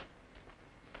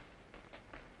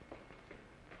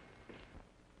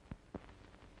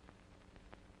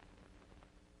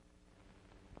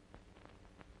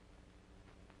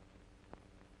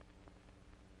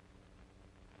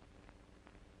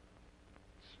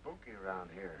 Spooky around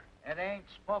here. It ain't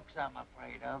spooks I'm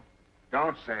afraid of.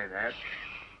 Don't say that.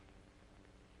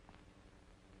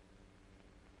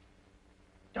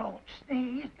 Don't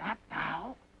sneeze, not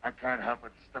now. I can't help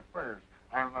it. It's the birds.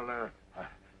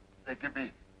 They give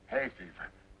me hay fever.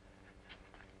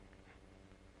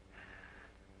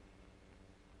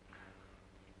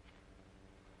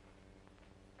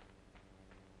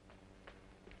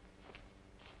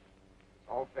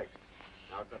 All fixed.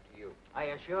 Now it's up to you. Are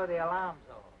you sure the alarm's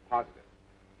off? Positive.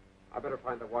 I better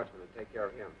find the watchman and take care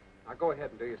of him. Now go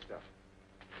ahead and do your stuff.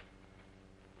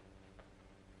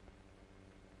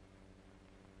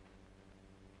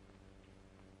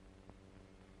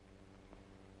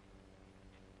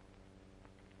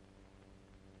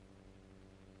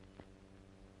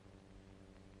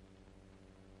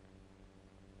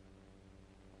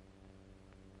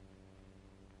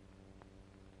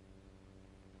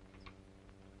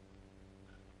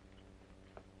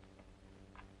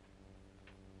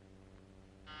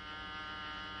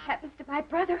 Happens to my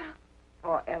brother.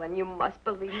 Oh, Ellen, you must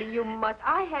believe me. You must.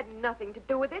 I had nothing to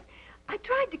do with it. I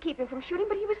tried to keep him from shooting,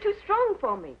 but he was too strong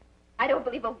for me. I don't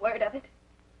believe a word of it.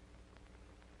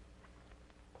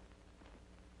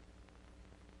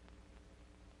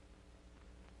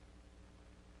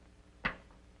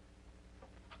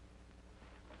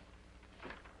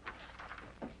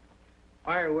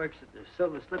 Fireworks at the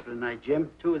Silver Slipper tonight, Jim.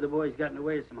 2 of the boys got in the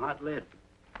way of some hot lead.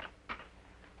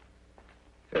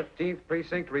 15th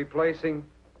Precinct replacing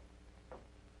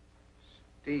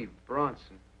Steve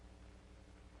Bronson.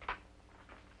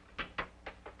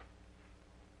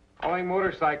 Calling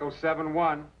motorcycle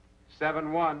 7-1.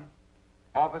 7-1.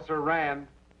 Officer Rand.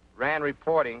 Rand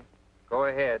reporting. Go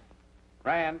ahead.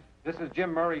 Rand, this is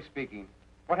Jim Murray speaking.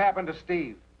 What happened to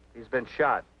Steve? He's been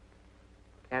shot.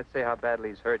 Can't say how badly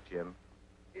he's hurt, Jim.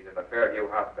 He's at the Fairview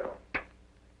Hospital.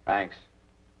 Thanks.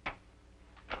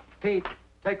 Pete,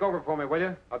 take over for me, will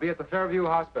you? I'll be at the Fairview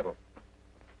Hospital.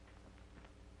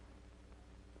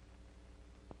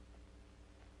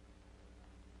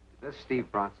 This is Steve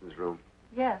Bronson's room.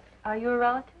 Yes. Are you a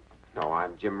relative? No,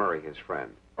 I'm Jim Murray, his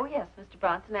friend. Oh, yes. Mr.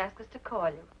 Bronson asked us to call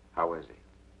you. How is he?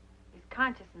 He's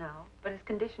conscious now, but his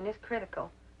condition is critical.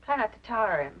 Try not to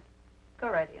tire him. Go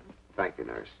right in. Thank you,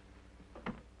 nurse.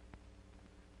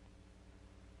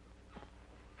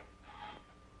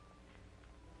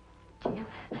 Jim.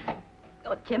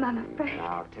 Oh, Jim, I'm afraid.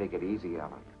 Now, take it easy,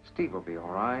 Ellen. Steve will be all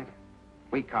right.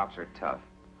 We cops are tough.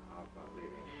 I'll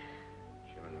believe him.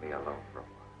 Jim and me alone for a while.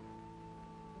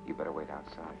 You better wait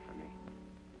outside for me.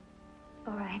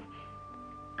 All right.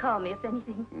 Call me if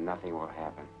anything. Nothing will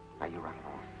happen. Now, you run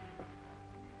along.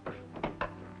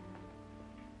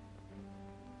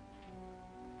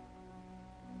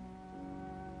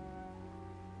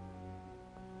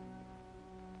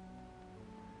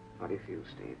 How do you feel,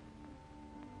 Steve?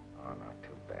 Oh, not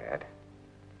too bad.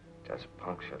 Just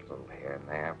punctured a little here and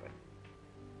there, but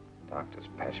doctors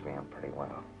patched me on pretty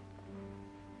well.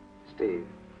 Steve,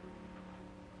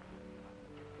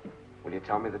 will you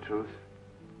tell me the truth?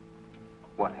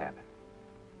 What happened?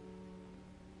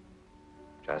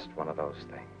 Just one of those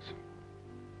things.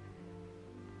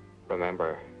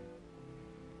 Remember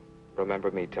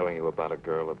me telling you about a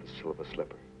girl of the Silver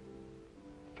Slipper?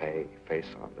 Fay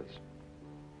Saunders.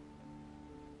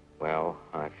 Well,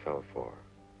 I fell for her.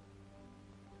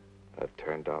 It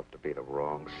turned out to be the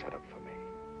wrong setup for me.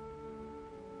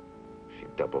 She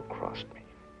double-crossed me.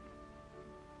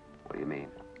 What do you mean?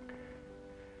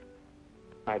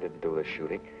 I didn't do the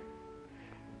shooting.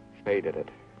 Fay did it.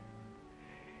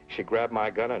 She grabbed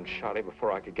my gun and shot me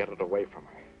before I could get it away from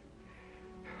her.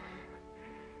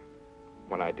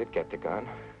 When I did get the gun,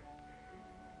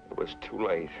 it was too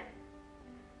late.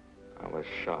 I was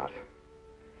shot.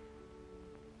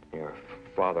 Your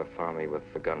father found me with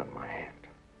the gun in my hand.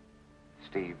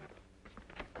 Steve.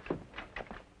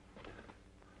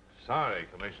 Sorry,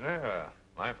 Commissioner.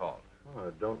 My fault.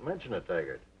 Oh, don't mention it,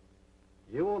 Taggart.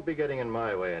 You won't be getting in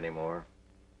my way anymore.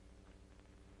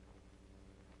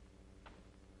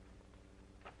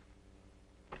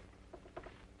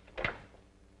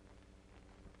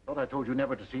 Thought I told you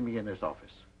never to see me in this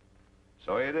office.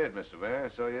 So you did, Mr.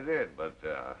 Mayor, so you did. But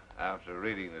after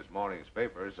reading this morning's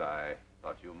papers, I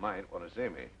thought you might want to see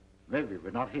me. Maybe we're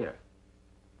not here.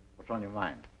 What's on your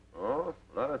mind? Oh,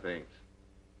 a lot of things.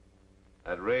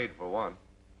 That raid, for one.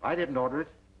 I didn't order it.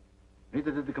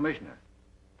 Neither did the commissioner.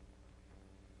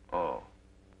 Oh.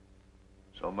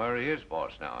 So Murray is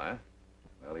boss now, eh?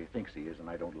 Well, he thinks he is, and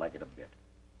I don't like it a bit.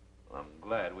 Well, I'm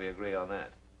glad we agree on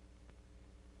that.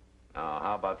 Now,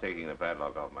 how about taking the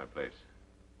padlock off my place?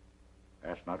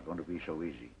 That's not going to be so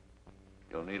easy.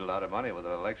 You'll need a lot of money with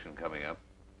an election coming up.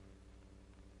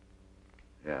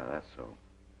 Yeah, that's so.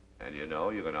 And you know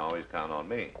you can always count on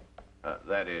me.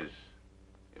 That is,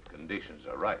 if conditions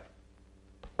are right.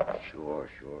 Sure.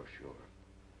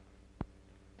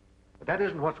 But that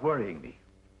isn't what's worrying me.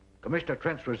 Commissioner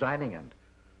Trent's resigning, and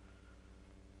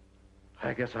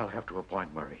I guess I'll have to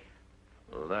appoint Murray.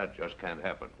 Well, that just can't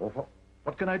happen. Well,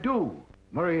 what can I do?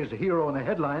 Murray is a hero in the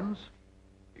headlines.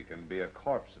 He can be a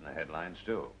corpse in the headlines,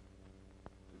 too.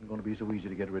 It isn't going to be so easy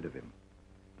to get rid of him.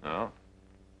 No?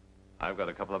 I've got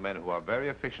a couple of men who are very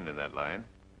efficient in that line.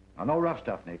 Now, no rough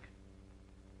stuff, Nick.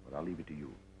 But I'll leave it to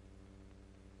you.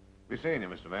 Be seeing you,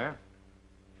 Mr. Mayor.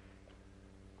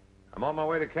 I'm on my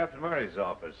way to Captain Murray's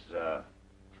office. Shall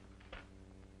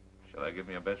I give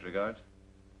me your best regards?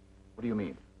 What do you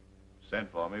mean?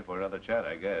 Sent for me for another chat,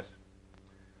 I guess.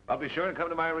 I'll be sure and come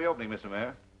to my reopening, Mr.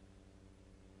 Mayor.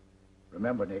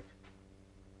 Remember, Nick,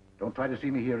 don't try to see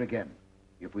me here again.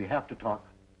 If we have to talk,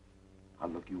 I'll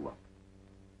look you up.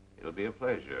 It'll be a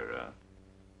pleasure,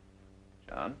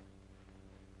 John.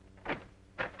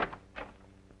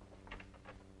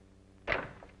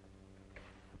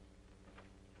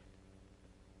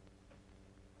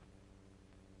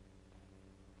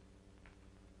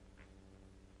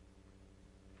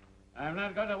 I'm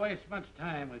not going to waste much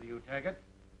time with you, Taggart.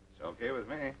 It's okay with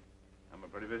me. I'm a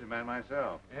pretty busy man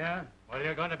myself. Yeah? Well,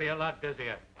 you're going to be a lot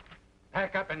busier.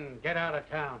 Pack up and get out of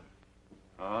town.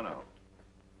 Oh, no.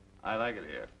 I like it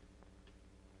here.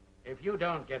 If you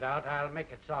don't get out, I'll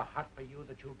make it so hot for you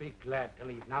that you'll be glad to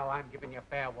leave. Now, I'm giving you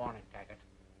fair warning, Taggart.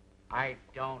 I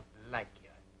don't like you.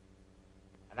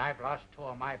 And I've lost 2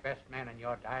 of my best men in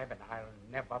your dive, and I'll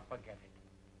never forget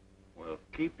it. Well,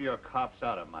 keep your cops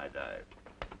out of my dive.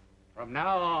 From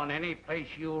now on, any place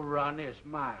you run is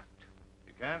marked.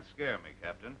 You can't scare me,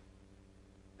 Captain.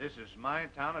 This is my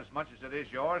town as much as it is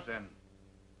yours, and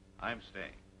I'm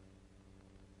staying.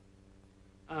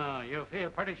 Oh, you feel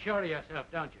pretty sure of yourself,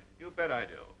 don't you? You bet I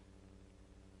do.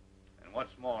 And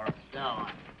what's more... Go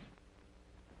on.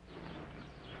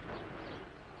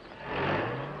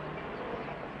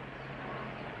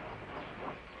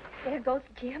 There goes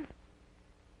Jim.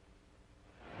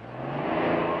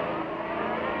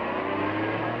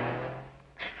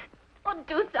 Oh,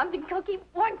 do something, Cookie.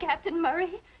 Warn Captain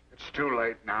Murray. It's too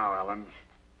late now, Ellen.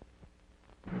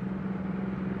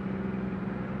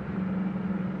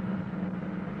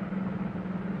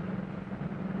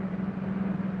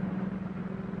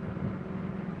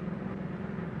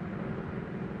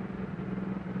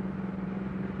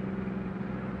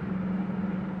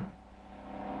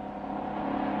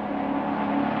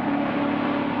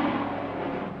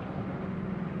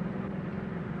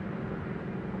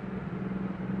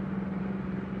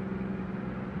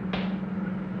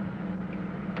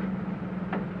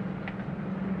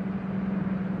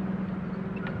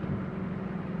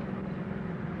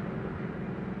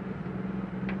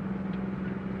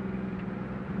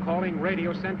 Calling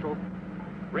Radio Central.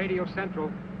 Radio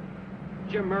Central.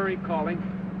 Jim Murray calling.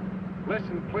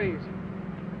 Listen, please.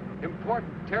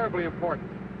 Important, terribly important.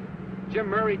 Jim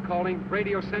Murray calling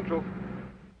Radio Central.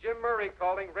 Jim Murray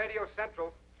calling Radio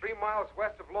Central, 3 miles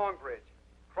west of Longbridge,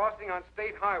 crossing on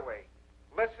State Highway.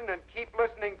 Listen and keep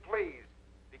listening, please,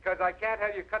 because I can't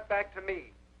have you cut back to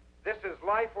me. This is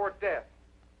life or death.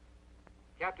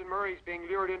 Captain Murray's being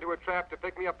lured into a trap to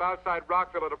pick me up outside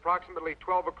Rockville at approximately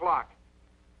 12 o'clock.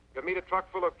 You'll meet a truck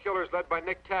full of killers led by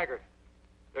Nick Taggart.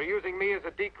 They're using me as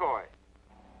a decoy.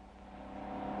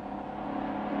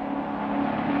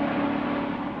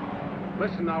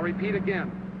 Listen, I'll repeat again.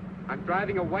 I'm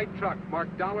driving a white truck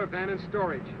marked Dollar Van in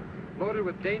storage, loaded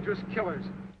with dangerous killers.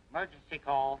 Emergency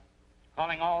call.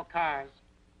 Calling all cars.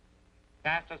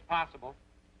 Fast as possible.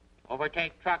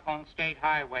 Overtake truck on State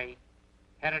Highway.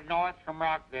 Headed north from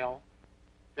Rockville.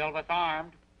 Filled with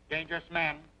armed, dangerous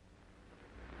men.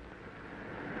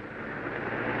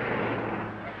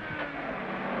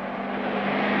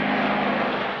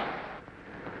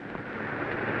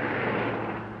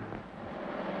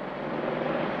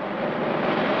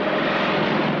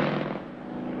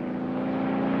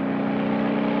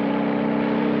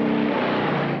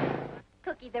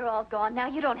 Cookie, they're all gone now.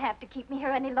 You don't have to keep me here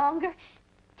any longer.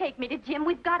 Take me to Jim.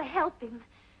 We've got to help him.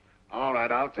 All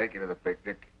right, I'll take you to the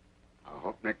picnic. I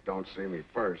hope Nick don't see me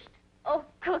first. Oh,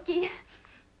 Cookie.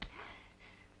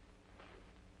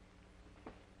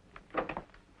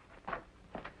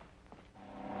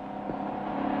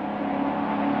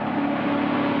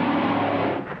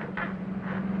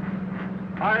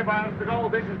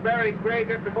 this is very great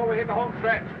just before we hit the home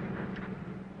stretch.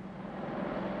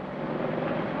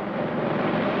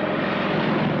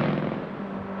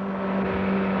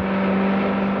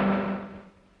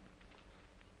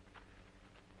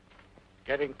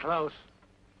 Getting close.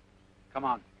 Come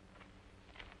on.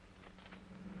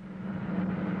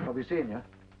 I'll be seeing you.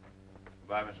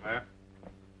 Goodbye, Mr. Mayor.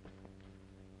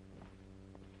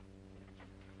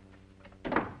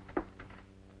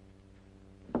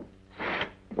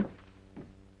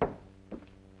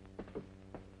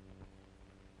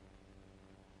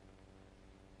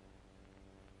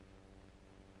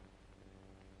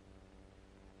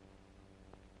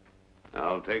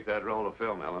 I'll take that roll of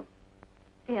film, Ellen.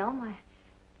 Film?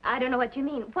 I don't know what you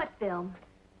mean. What film?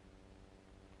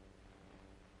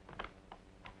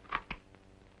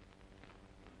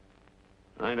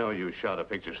 I know you shot a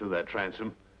picture through that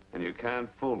transom, and you can't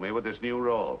fool me with this new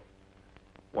roll.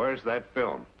 Where's that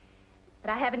film?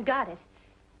 But I haven't got it.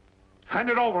 Hand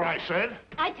it over, I said.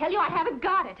 I tell you, I haven't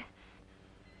got it.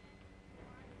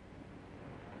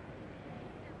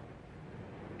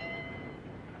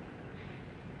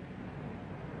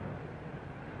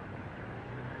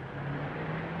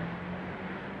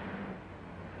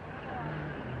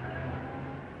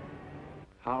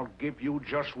 I'll give you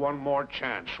just one more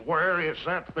chance. Where is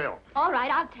that film? All right,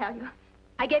 I'll tell you.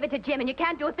 I gave it to Jim, and you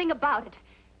can't do a thing about it.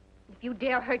 If you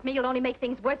dare hurt me, you'll only make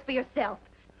things worse for yourself.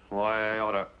 Why, I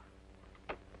ought to...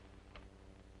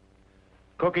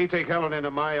 Cookie, take Helen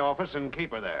into my office and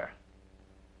keep her there.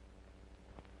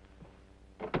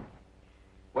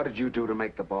 What did you do to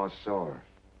make the boss sore?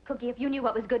 Cookie, if you knew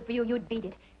what was good for you, you'd beat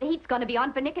it. The heat's gonna be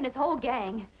on for Nick and his whole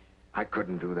gang. I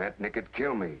couldn't do that. Nick'd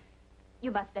kill me. You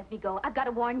must let me go. I've got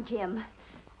to warn Jim.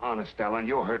 Honest, Ellen,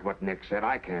 you heard what Nick said.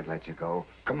 I can't let you go.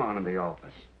 Come on in the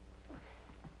office.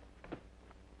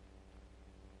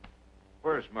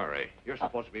 Where's Murray? You're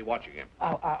supposed to be watching him.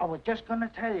 I was just going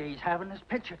to tell you, he's having his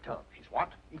picture took. He's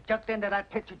what? He tucked into that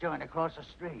picture joint across the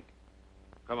street.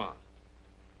 Come on.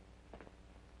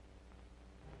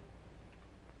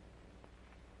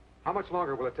 How much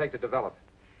longer will it take to develop?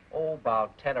 Oh,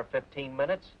 about 10 or 15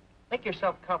 minutes. Make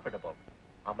yourself comfortable.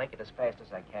 I'll make it as fast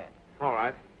as I can. All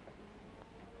right.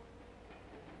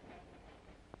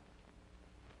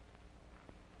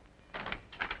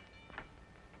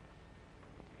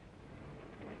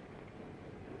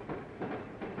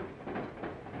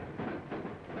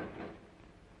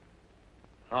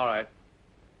 All right.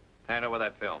 Hand over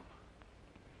that film.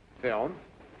 Film?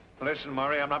 Listen,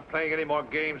 Murray, I'm not playing any more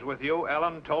games with you.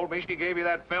 Ellen told me she gave you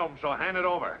that film, so hand it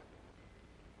over.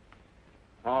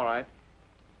 All right.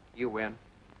 You win.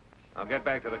 I'll get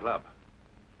back to the club.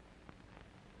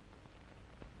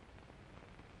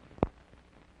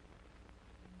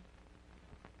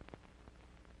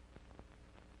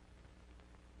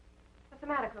 What's the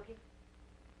matter, Cookie?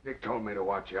 Nick told me to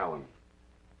watch Ellen.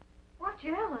 Watch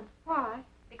Ellen. Why?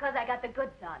 Because I got the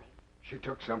goods on him. She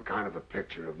took some kind of a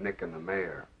picture of Nick and the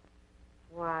mayor.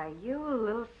 Why, you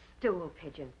little stool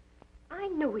pigeon. I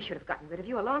knew we should have gotten rid of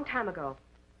you a long time ago.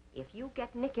 If you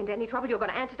get Nick into any trouble, you're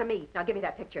going to answer to me. Now, give me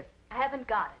that picture. I haven't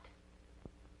got it.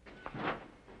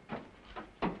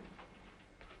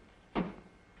 The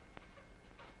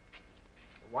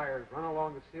wires run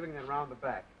along the ceiling and round the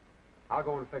back. I'll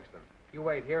go and fix them. You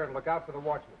wait here and look out for the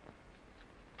watchman.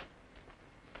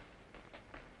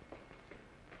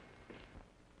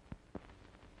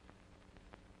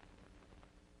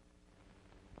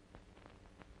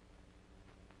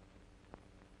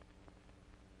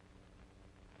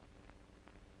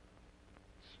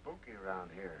 Spooky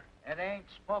around here. It ain't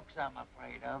spooks I'm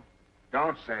afraid of.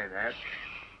 Don't say that.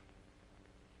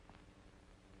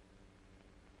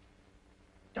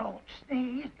 Don't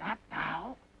sneeze, not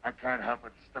now. I can't help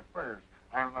it. It's the birds.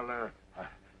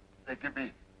 They give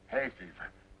me hay fever.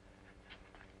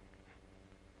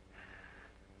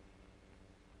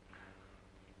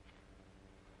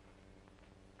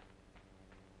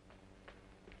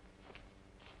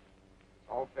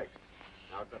 All fixed.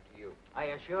 Now it's up to you. Are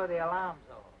you sure the alarm's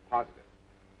off? Positive.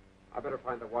 I better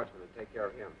find the watchman and take care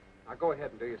of him. Now go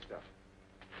ahead and do your stuff.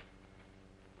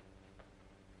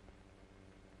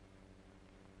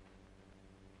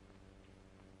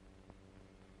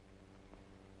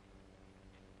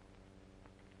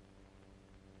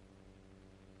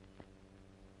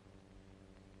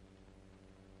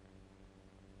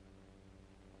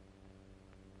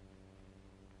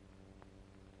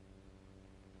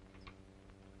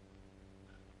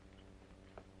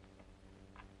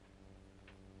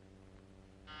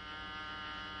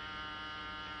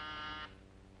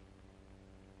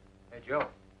 Hey, Joe.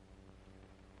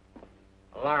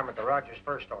 Alarm at the Rogers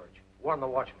First Storage. Warn the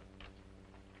watchman.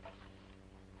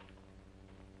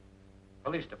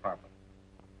 Police Department.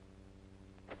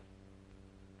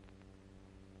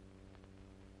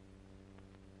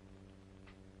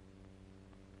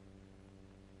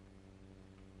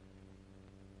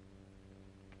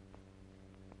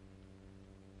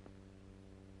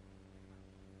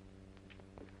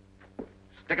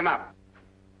 Stick him out.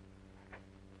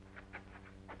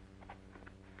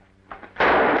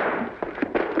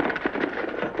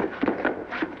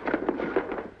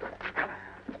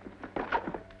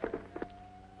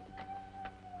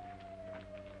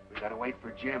 We gotta wait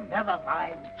for Jim. Never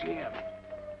mind Jim.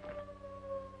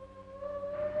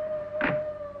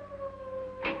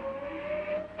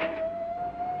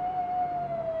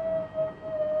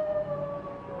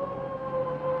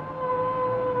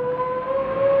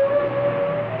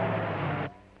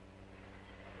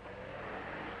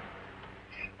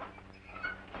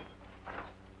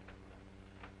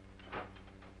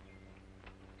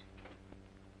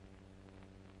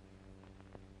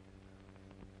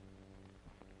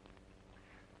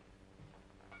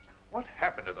 What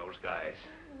happened to those guys?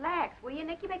 Relax, will you,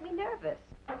 Nick? You make me nervous.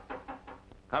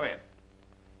 Come in.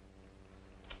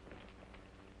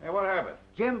 Hey, what happened?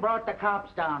 Jim brought the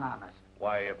cops down on us.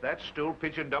 Why, if that stool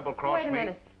pigeon double-crossed me... Wait a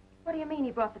minute. What do you mean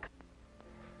he brought the...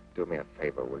 Do me a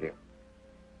favor, will you?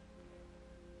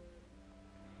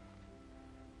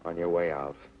 On your way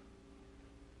out,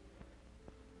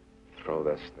 throw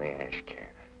this in the ash can.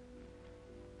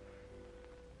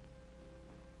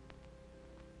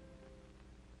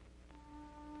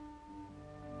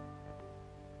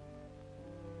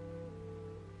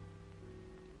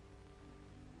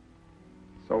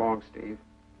 So long, Steve.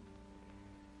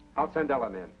 I'll send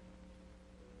Ellen in.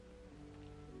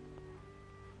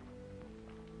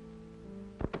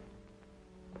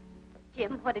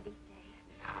 Jim, what did he say?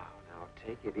 Now,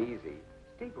 take it easy.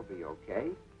 Steve will be okay.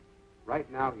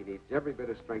 Right now, he needs every bit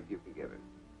of strength you can give him.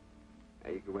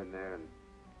 Now, you go in there and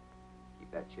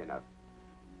keep that chin up.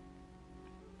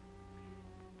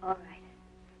 All right.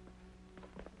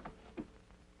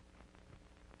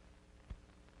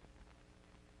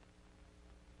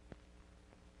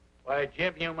 Why,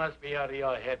 Jim, you must be out of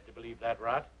your head to believe that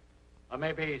rot. Or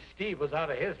maybe Steve was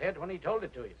out of his head when he told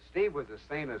it to you. Steve was as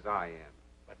sane as I am.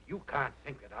 But you can't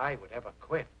think that I would ever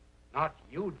quit. Not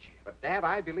you, Jim. But, Dad,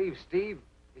 I believe Steve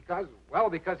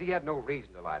because he had no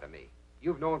reason to lie to me.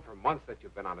 You've known for months that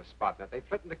you've been on a spot, that they've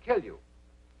threatened to kill you.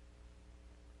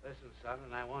 Listen, son,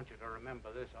 and I want you to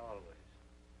remember this always.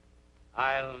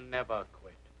 I'll never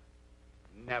quit.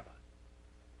 Never.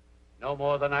 No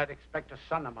more than I'd expect a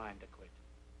son of mine to quit.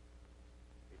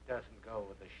 It doesn't go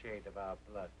with the shade of our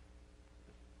blood.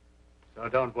 So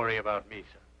don't worry about me,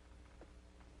 sir.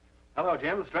 Hello,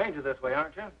 Jim. Stranger this way,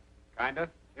 aren't you? Kinda.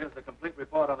 Here's the complete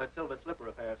report on that silver slipper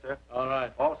affair, sir. All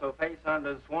right. Also, Fay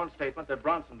Saunders' sworn statement that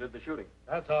Bronson did the shooting.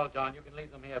 That's all, John. You can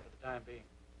leave them here for the time being.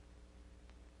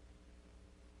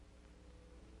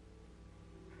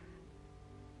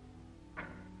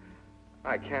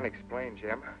 I can't explain,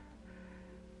 Jim.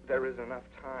 There isn't enough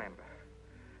time.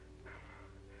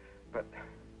 But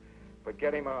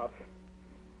get him out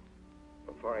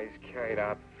before he's carried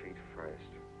out feet first.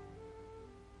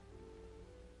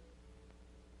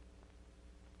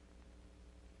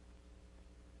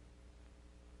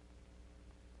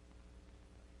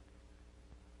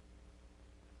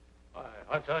 Why,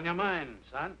 what's on your mind,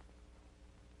 son?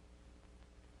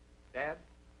 Dad,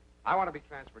 I want to be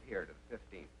transferred here to the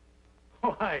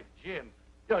 15th. Why, Jim,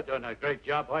 you're doing a great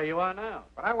job where you are now.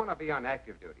 But I want to be on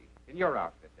active duty in your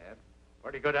outfit, Dad.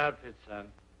 Pretty good outfit, son.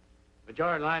 But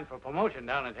you're in line for promotion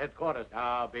down at headquarters.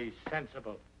 Now, be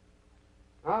sensible.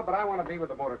 Oh, but I want to be with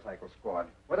the motorcycle squad.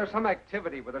 Where there's some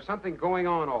activity, where there's something going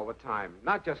on all the time.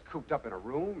 Not just cooped up in a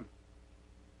room.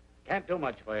 Can't do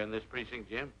much for you in this precinct,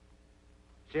 Jim.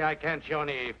 See, I can't show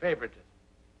any favoritism.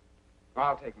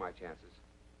 I'll take my chances.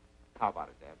 How about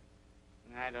it,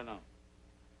 Dad? I don't know.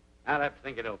 I'll have to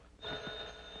think it over.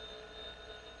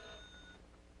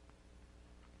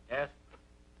 Yes?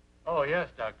 Oh, yes,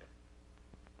 Doctor.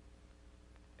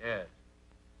 Yes.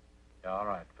 Yeah, all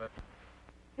right. But...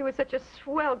 He was such a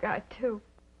swell guy, too.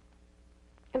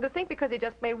 And to think because he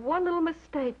just made one little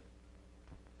mistake.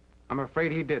 I'm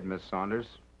afraid he did, Miss Saunders.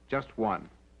 Just one.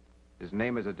 His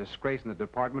name is a disgrace in the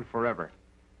department forever.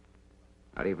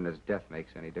 Not even his death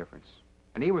makes any difference.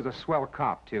 And he was a swell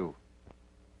cop, too.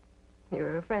 You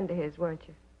were a friend of his, weren't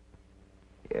you?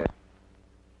 Yeah.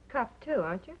 Cop, too,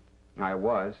 aren't you? I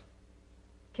was.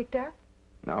 Kicked out?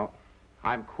 No,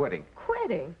 I'm quitting.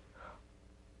 Quitting?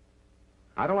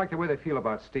 I don't like the way they feel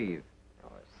about Steve.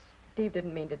 Oh, Steve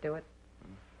didn't mean to do it.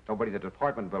 Nobody in the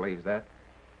department believes that.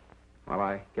 Well,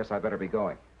 I guess I better be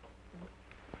going.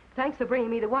 Thanks for bringing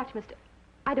me the watch, Mr...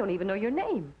 I don't even know your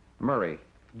name. Murray.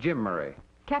 Jim Murray.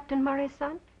 Captain Murray's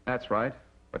son? That's right.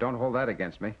 But don't hold that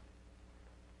against me.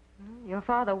 Your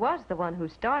father was the one who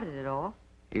started it all.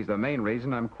 He's the main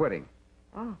reason I'm quitting.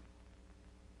 Oh.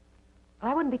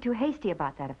 Well, I wouldn't be too hasty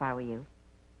about that if I were you.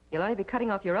 You'll only be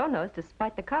cutting off your own nose to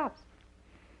spite the cops.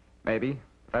 Maybe.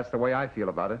 That's the way I feel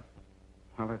about it.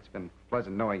 Well, it's been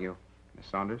pleasant knowing you, Miss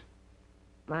Saunders.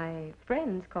 My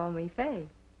friends call me Fay.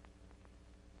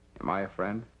 Am I a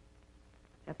friend?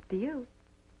 Up to you.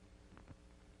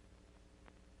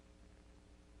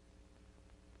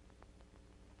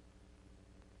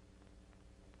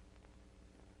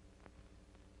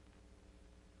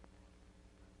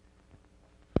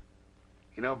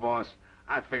 You know, boss,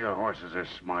 I figure horses are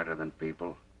smarter than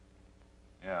people.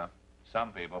 Yeah,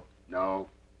 some people. No,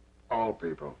 all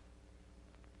people.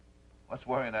 What's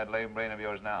worrying that lame brain of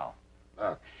yours now?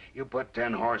 Look, you put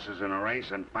 10 horses in a race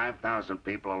and 5,000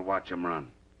 people will watch them run.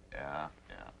 Yeah.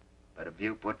 But if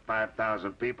you put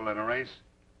 5,000 people in a race,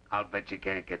 I'll bet you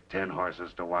can't get 10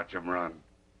 horses to watch them run.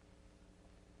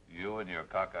 You and your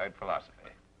cockeyed philosophy.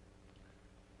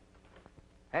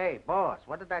 Hey, boss,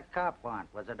 what did that cop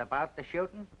want? Was it about the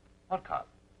shooting? What cop?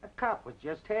 A cop was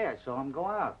just here, saw him go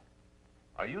out.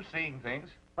 Are you seeing things?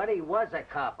 But he was a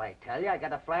cop, I tell you. I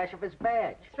got a flash of his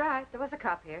badge. That's right. There was a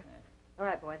cop here. All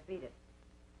right, boys, beat it.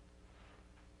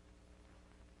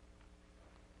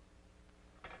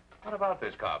 What about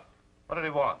this cop? What did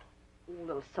he want? A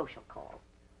little social call.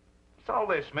 What's all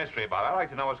this mystery about? I'd like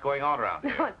to know what's going on around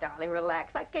here. Oh, darling,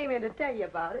 relax. I came in to tell you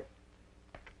about it.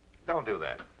 Don't do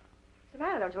that. What's the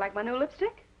matter? Don't you like my new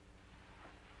lipstick?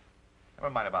 Never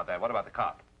mind about that. What about the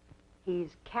cop? He's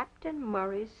Captain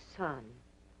Murray's son,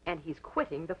 and he's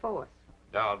quitting the force.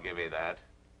 Don't give me that.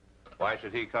 Why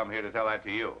should he come here to tell that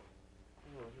to you?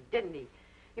 Oh, didn't he?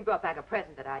 He brought back a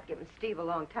present that I'd given Steve a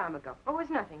long time ago. Oh, it was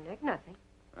nothing, Nick, nothing.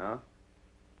 Huh?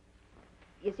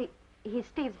 You see, he's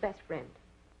Steve's best friend.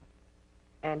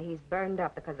 And he's burned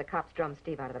up because the cops drummed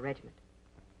Steve out of the regiment.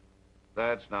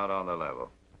 That's not on the level.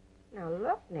 Now,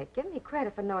 look, Nick, give me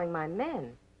credit for knowing my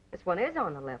men. This one is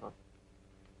on the level.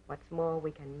 What's more,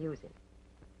 we can use him.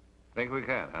 Think we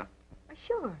can, huh?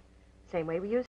 Sure. Same way we use